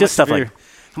cool. So just stuff like,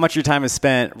 how much of your time is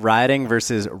spent riding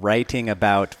versus writing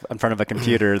about in front of a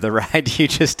computer the ride you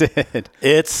just did?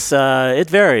 It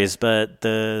varies, but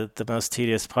the most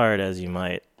tedious part, as you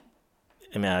might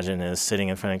imagine, is sitting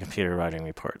in front of a computer writing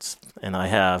reports. And I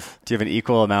have... Do you have an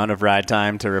equal amount of ride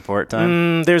time to report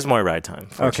time? There's more ride time.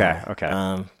 Okay.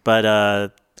 But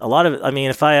a lot of...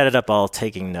 if I added up all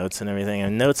taking notes and everything,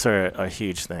 and notes are a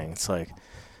huge thing. It's like,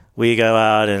 we go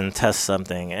out and test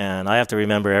something, and I have to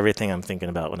remember everything I'm thinking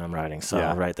about when I'm riding, so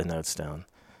I'll write the notes down.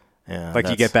 And like,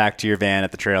 you get back to your van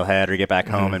at the trailhead, or you get back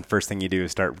home, and first thing you do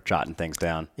is start jotting things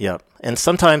down. Yep. And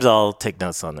sometimes I'll take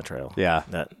notes on the trail. Yeah.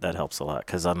 That helps a lot,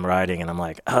 because I'm riding and I'm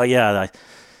like, oh yeah,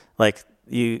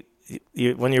 you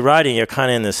when you're riding, you're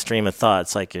kind of in this stream of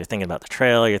thoughts. Like, you're thinking about the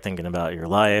trail, you're thinking about your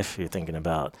life, you're thinking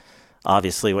about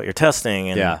obviously what you're testing,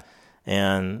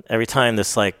 and every time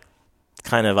this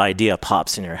kind of idea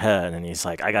pops in your head, and he's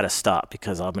like, I got to stop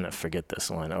because I'm going to forget this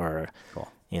one, or cool.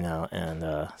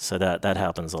 So that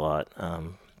happens a lot.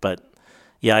 But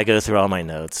yeah, I go through all my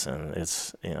notes, and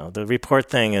it's, the report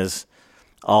thing is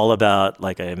all about,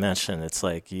 like I mentioned, it's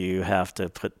like you have to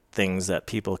put things that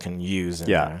people can use in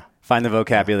there. Find the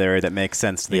vocabulary that makes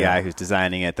sense to the guy who's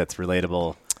designing it, that's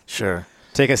relatable. Sure.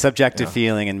 Take a subjective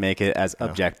feeling and make it as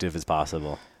objective as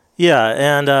possible. Yeah,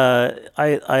 and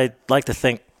I like to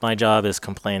think my job is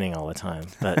complaining all the time.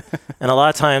 But and a lot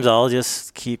of times I'll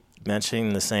just keep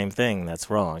mentioning the same thing that's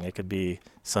wrong. It could be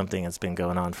something that's been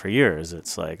going on for years.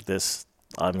 It's like this,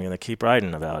 I'm going to keep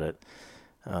writing about it.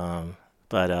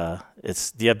 But it's,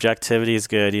 the objectivity is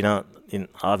good.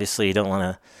 Obviously you don't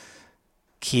want to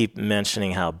keep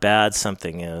mentioning how bad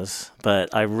something is,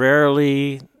 but I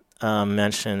rarely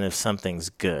mention if something's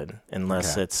good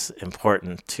unless it's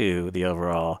important to the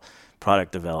overall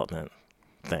product development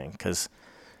thing. Because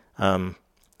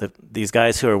these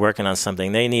guys who are working on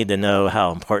something, they need to know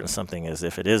how important something is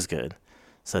if it is good,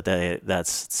 so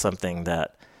that's something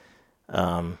that,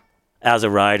 as a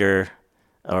rider,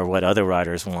 or what other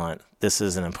riders want, this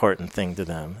is an important thing to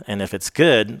them. And if it's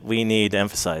good, we need to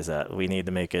emphasize that. We need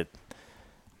to make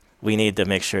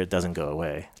sure it doesn't go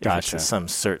away. Gotcha. If it's some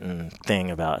certain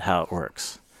thing about how it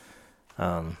works.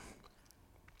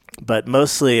 But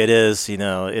mostly it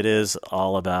is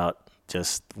all about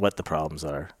just what the problems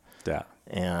are. Yeah.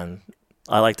 And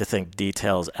I like to think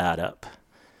details add up.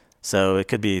 So it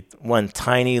could be one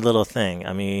tiny little thing.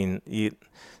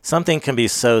 Something can be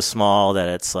so small that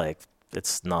it's like,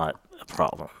 it's not a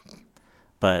problem.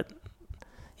 But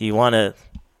you want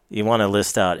to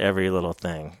list out every little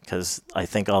thing, because I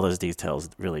think all those details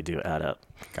really do add up.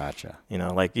 Gotcha.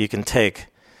 Like, you can take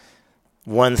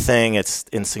one thing, it's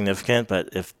insignificant, but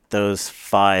if those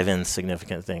 5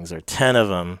 insignificant things, or 10 of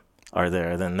them are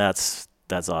there, then that's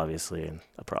obviously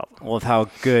a problem. Well, with how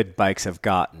good bikes have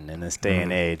gotten in this day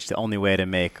and age, the only way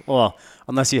to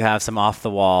unless you have some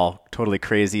off-the-wall, totally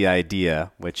crazy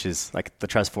idea, which is like the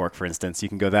truss fork, for instance, you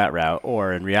can go that route.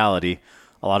 Or in reality,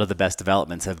 a lot of the best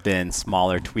developments have been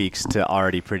smaller tweaks to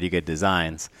already pretty good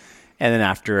designs. And then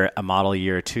after a model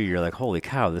year or two, you're like, holy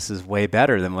cow, this is way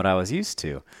better than what I was used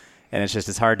to. And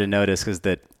it's hard to notice because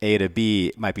the A to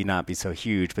B might not be so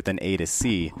huge, but then A to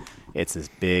C, it's this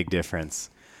big difference.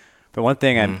 But one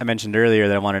thing I mentioned earlier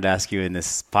that I wanted to ask you in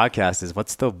this podcast is,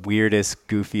 what's the weirdest,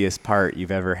 goofiest part you've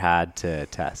ever had to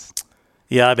test?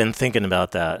 Yeah, I've been thinking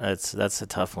about that. That's a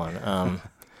tough one.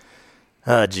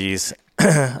 Geez.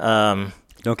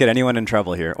 Don't get anyone in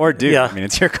trouble here, or do. Yeah. I mean,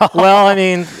 it's your call. Well, I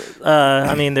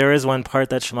mean, there is one part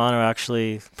that Shimano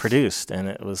actually produced, and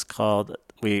it was called.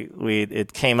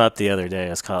 It came up the other day.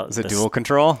 It's called. Is it dual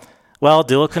control? Well,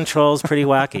 dual control is pretty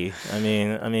wacky.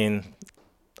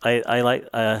 I like.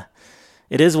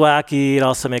 It is wacky. It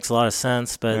also makes a lot of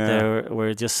sense, but there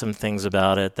were just some things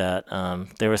about it that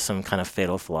there were some kind of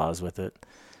fatal flaws with it.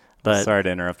 But sorry to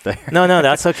interrupt there. No,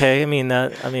 that's okay. I mean,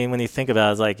 when you think about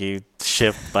it, it's like you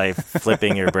shift by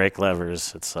flipping your brake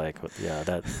levers. It's like,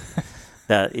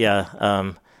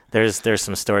 there's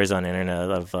some stories on the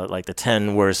internet of like the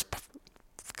 10 worst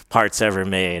parts ever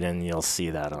made, and you'll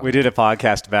see that on. We did a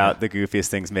podcast about the goofiest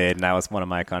things made, and that was one of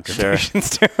my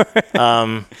contributions to it.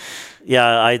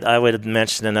 I would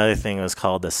mention another thing. It was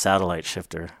called the satellite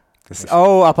shifter.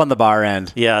 Up on the bar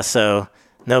end. Yeah, so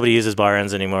nobody uses bar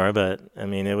ends anymore, but I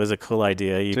mean, it was a cool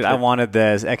idea. I wanted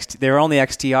the they were only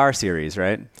XTR series,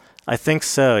 right? I think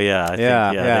so. Yeah. I think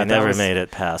they never made it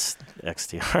past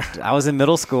XTR. I was in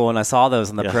middle school and I saw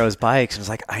those on the pros bikes, and I was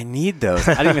like, I need those.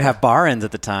 I didn't even have bar ends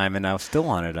at the time, and I still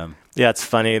wanted them. Yeah, it's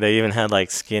funny. They even had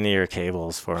like skinnier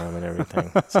cables for them and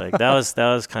everything. It's like that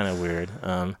was kind of weird.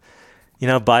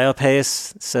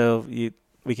 Biopace. So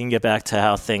we can get back to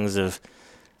how things have.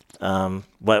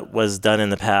 What was done in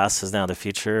the past is now the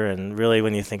future, and really,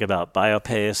 when you think about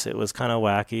Biopace, it was kind of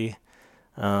wacky.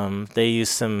 They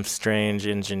used some strange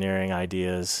engineering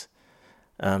ideas.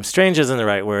 Strange isn't the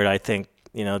right word. I think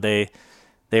they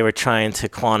were trying to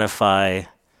quantify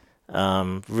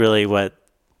really what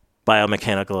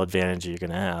biomechanical advantage you're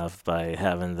going to have by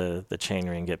having the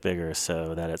chainring get bigger,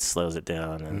 so that it slows it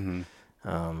down.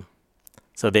 And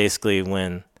so basically,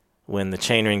 when the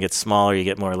chainring gets smaller, you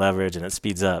get more leverage and it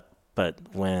speeds up. But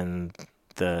when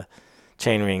the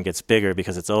chainring gets bigger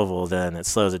because it's oval, then it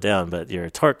slows it down, but your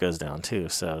torque goes down too.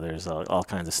 So there's all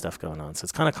kinds of stuff going on. So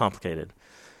it's kind of complicated.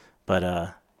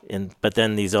 But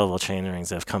then these oval chainrings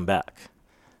have come back,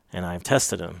 and I've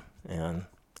tested them. And,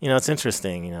 it's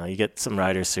interesting. You get some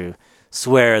riders who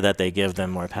swear that they give them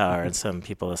more power, and some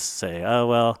people say, oh,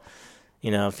 well,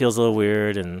 it feels a little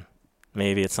weird, and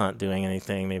maybe it's not doing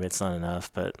anything. Maybe it's not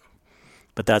enough. But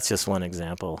that's just one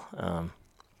example.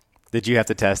 Did you have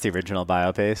to test the original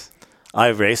Biopace? I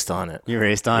raced on it. You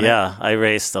raced on it? Yeah, I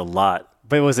raced a lot.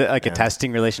 But was it like a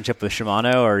testing relationship with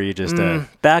Shimano, or are you just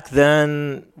back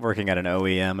then working at an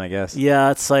OEM, I guess?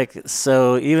 Yeah, it's like,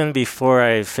 so even before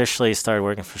I officially started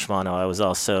working for Shimano, I was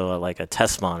also like a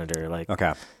test monitor.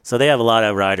 Okay. So they have a lot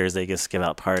of riders. They just give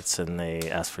out parts and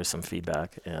they ask for some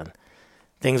feedback. And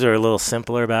things were a little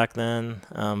simpler back then.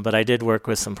 But I did work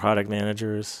with some product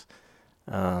managers.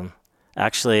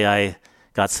 Actually, I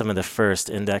got some of the first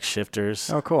index shifters.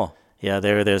 Oh, cool. Yeah,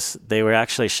 they were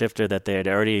actually a shifter that they had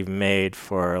already made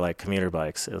for like commuter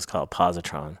bikes. It was called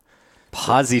Positron.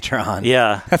 Positron.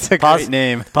 Yeah. That's a great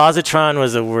name. Positron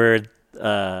was a word,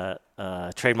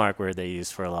 trademark word they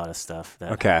used for a lot of stuff.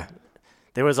 Okay.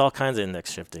 There was all kinds of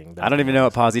index shifting. I don't even know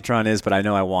what Positron is, but I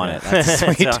know I want it. That's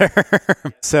a sweet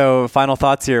term. So final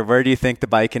thoughts here. Where do you think the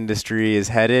bike industry is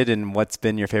headed, and what's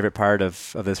been your favorite part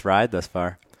of this ride thus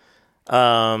far?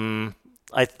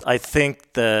 I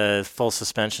think the full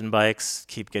suspension bikes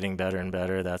keep getting better and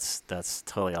better. That's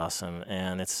totally awesome,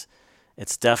 and it's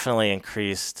definitely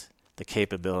increased the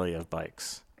capability of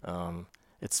bikes.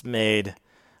 It's made.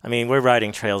 I mean, we're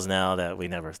riding trails now that we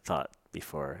never thought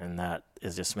before, and that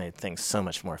has just made things so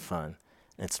much more fun.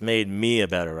 It's made me a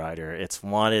better rider. It's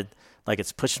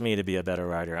pushed me to be a better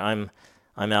rider. I'm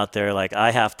out there, like,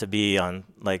 I have to be on,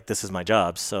 like, this is my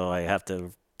job, so I have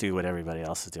to do what everybody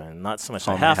else is doing. Not so much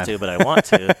I have to, but I want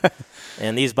to.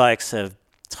 And these bikes have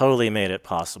totally made it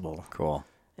possible. Cool.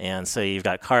 And so you've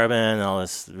got carbon and all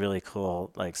this really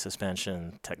cool, like,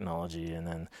 suspension technology, and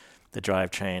then the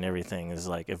drivetrain, everything is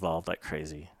like evolved like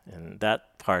crazy. And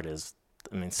that part is,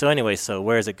 so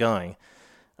where is it going?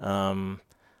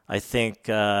 I think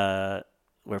we're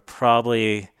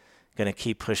probably going to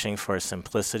keep pushing for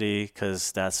simplicity,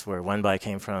 because that's where one bike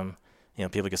came from.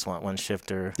 People just want one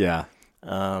shifter. Yeah.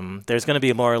 There's going to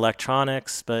be more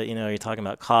electronics, but you're talking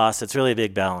about cost. It's really a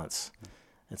big balance.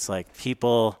 It's like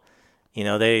people,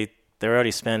 they're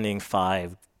already spending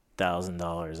 $5,000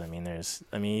 $8,000.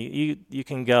 I mean, you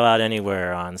can go out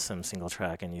anywhere on some single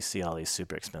track and you see all these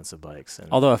super expensive bikes. And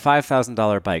although a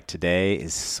 $5,000 bike today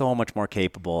is so much more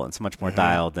capable and so much more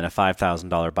dialed than a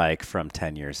 $5,000 bike from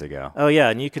 10 years ago. Oh yeah,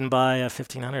 and you can buy a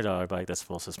 $1,500 bike that's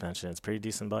full suspension. It's a pretty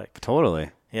decent bike.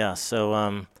 Totally. Yeah.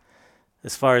 So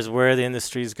as far as where the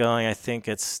industry is going, I think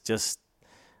it's just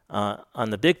on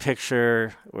the big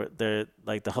picture,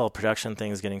 the whole production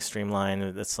thing is getting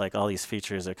streamlined. It's like all these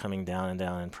features are coming down and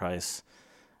down in price.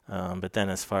 But then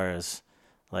as far as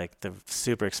like the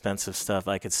super expensive stuff,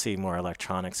 I could see more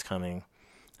electronics coming.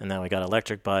 And now we got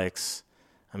electric bikes.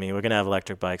 I mean, we're going to have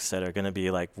electric bikes that are going to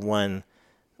be like one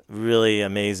really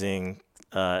amazing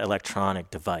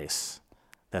electronic device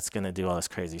that's going to do all this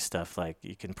crazy stuff. Like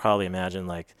you can probably imagine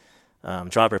like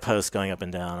dropper posts going up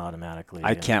and down automatically.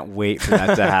 I can't wait for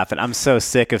that to happen. I'm so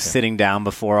sick of sitting down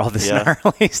before all this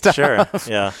gnarly stuff. Sure,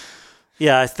 yeah.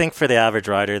 Yeah, I think for the average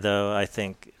rider, though, I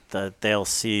think that they'll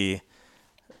see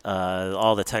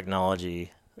all the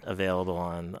technology available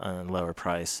on lower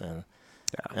price. And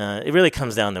it really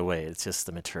comes down to weight. It's just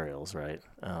the materials, right?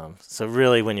 So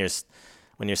really when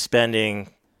you're spending,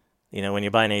 when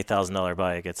you buy an $8,000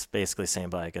 bike, it's basically the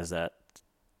same bike as that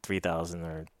 $3,000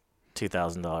 or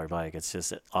 $2,000 bike. It's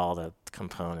just all the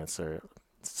components are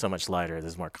so much lighter.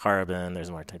 There's more carbon, there's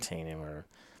more titanium or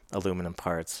aluminum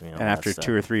parts. And after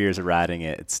 2 or 3 years of riding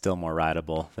it, it's still more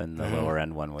rideable than the lower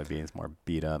end one would be. It's more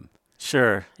beat up.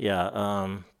 Sure, yeah.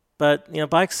 But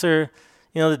bikes are,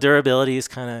 the durability has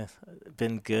kind of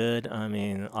been good. I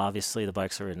mean, obviously the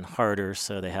bikes are ridden harder,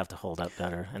 so they have to hold up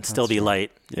better and still be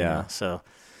light. Yeah. So,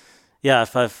 yeah,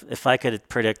 if I could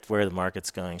predict where the market's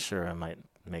going, sure, I might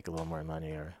make a little more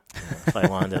money, or if I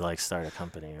wanted to like start a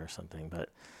company or something. But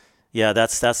yeah,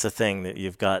 that's the thing, that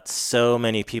you've got so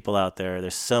many people out there.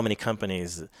 There's so many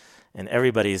companies, and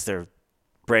their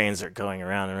brains are going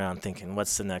around and around thinking,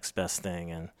 what's the next best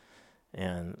thing?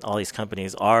 And all these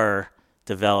companies are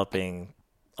developing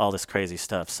all this crazy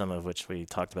stuff, some of which we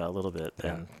talked about a little bit,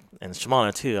 and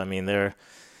Shimano too. I mean,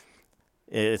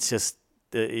 it's just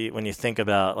when you think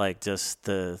about like just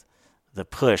the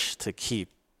push to keep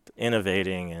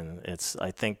innovating, and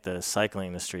I think the cycling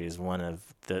industry is one of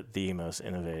the most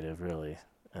innovative, really,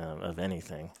 of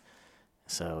anything.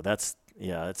 So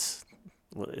it's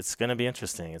going to be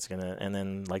interesting. And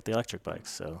then like the electric bikes.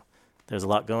 So there's a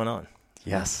lot going on.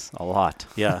 Yes, a lot.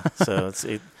 Yeah. So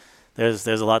there's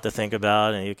a lot to think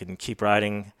about, and you can keep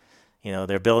riding.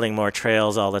 They're building more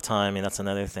trails all the time. I mean, that's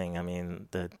another thing. I mean,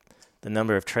 the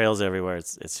number of trails everywhere,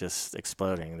 it's just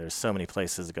exploding. There's so many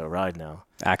places to go ride now.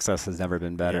 Access has never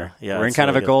been better. Yeah, we're in kind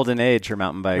of a golden age for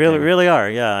mountain biking. Really are,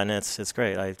 yeah, and it's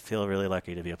great. I feel really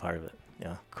lucky to be a part of it.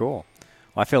 Yeah. Cool.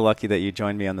 Well, I feel lucky that you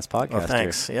joined me on this podcast. Well,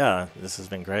 thanks. Here. Yeah, this has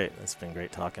been great. It's been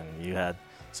great talking. You had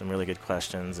some really good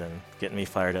questions and getting me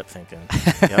fired up thinking.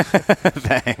 Yep.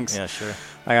 Thanks. Yeah, sure.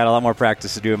 I got a lot more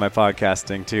practice to do with my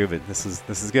podcasting too, but this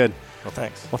is good. Well,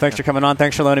 thanks. Well, thanks for coming on.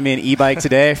 Thanks for loaning me an e-bike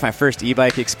today. My first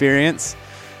e-bike experience.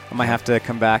 I might have to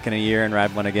come back in a year and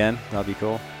ride one again. That'll be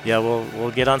cool. Yeah,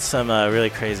 we'll get on some really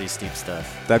crazy steep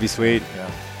stuff. That'd be sweet.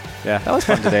 Yeah, that was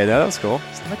fun today though. That was cool.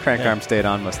 My crank arm stayed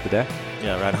on most of the day.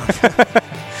 Yeah, right on.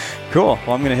 Cool.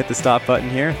 Well, I'm going to hit the stop button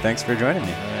here. Thanks for joining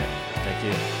me. All right. Thank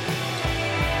you.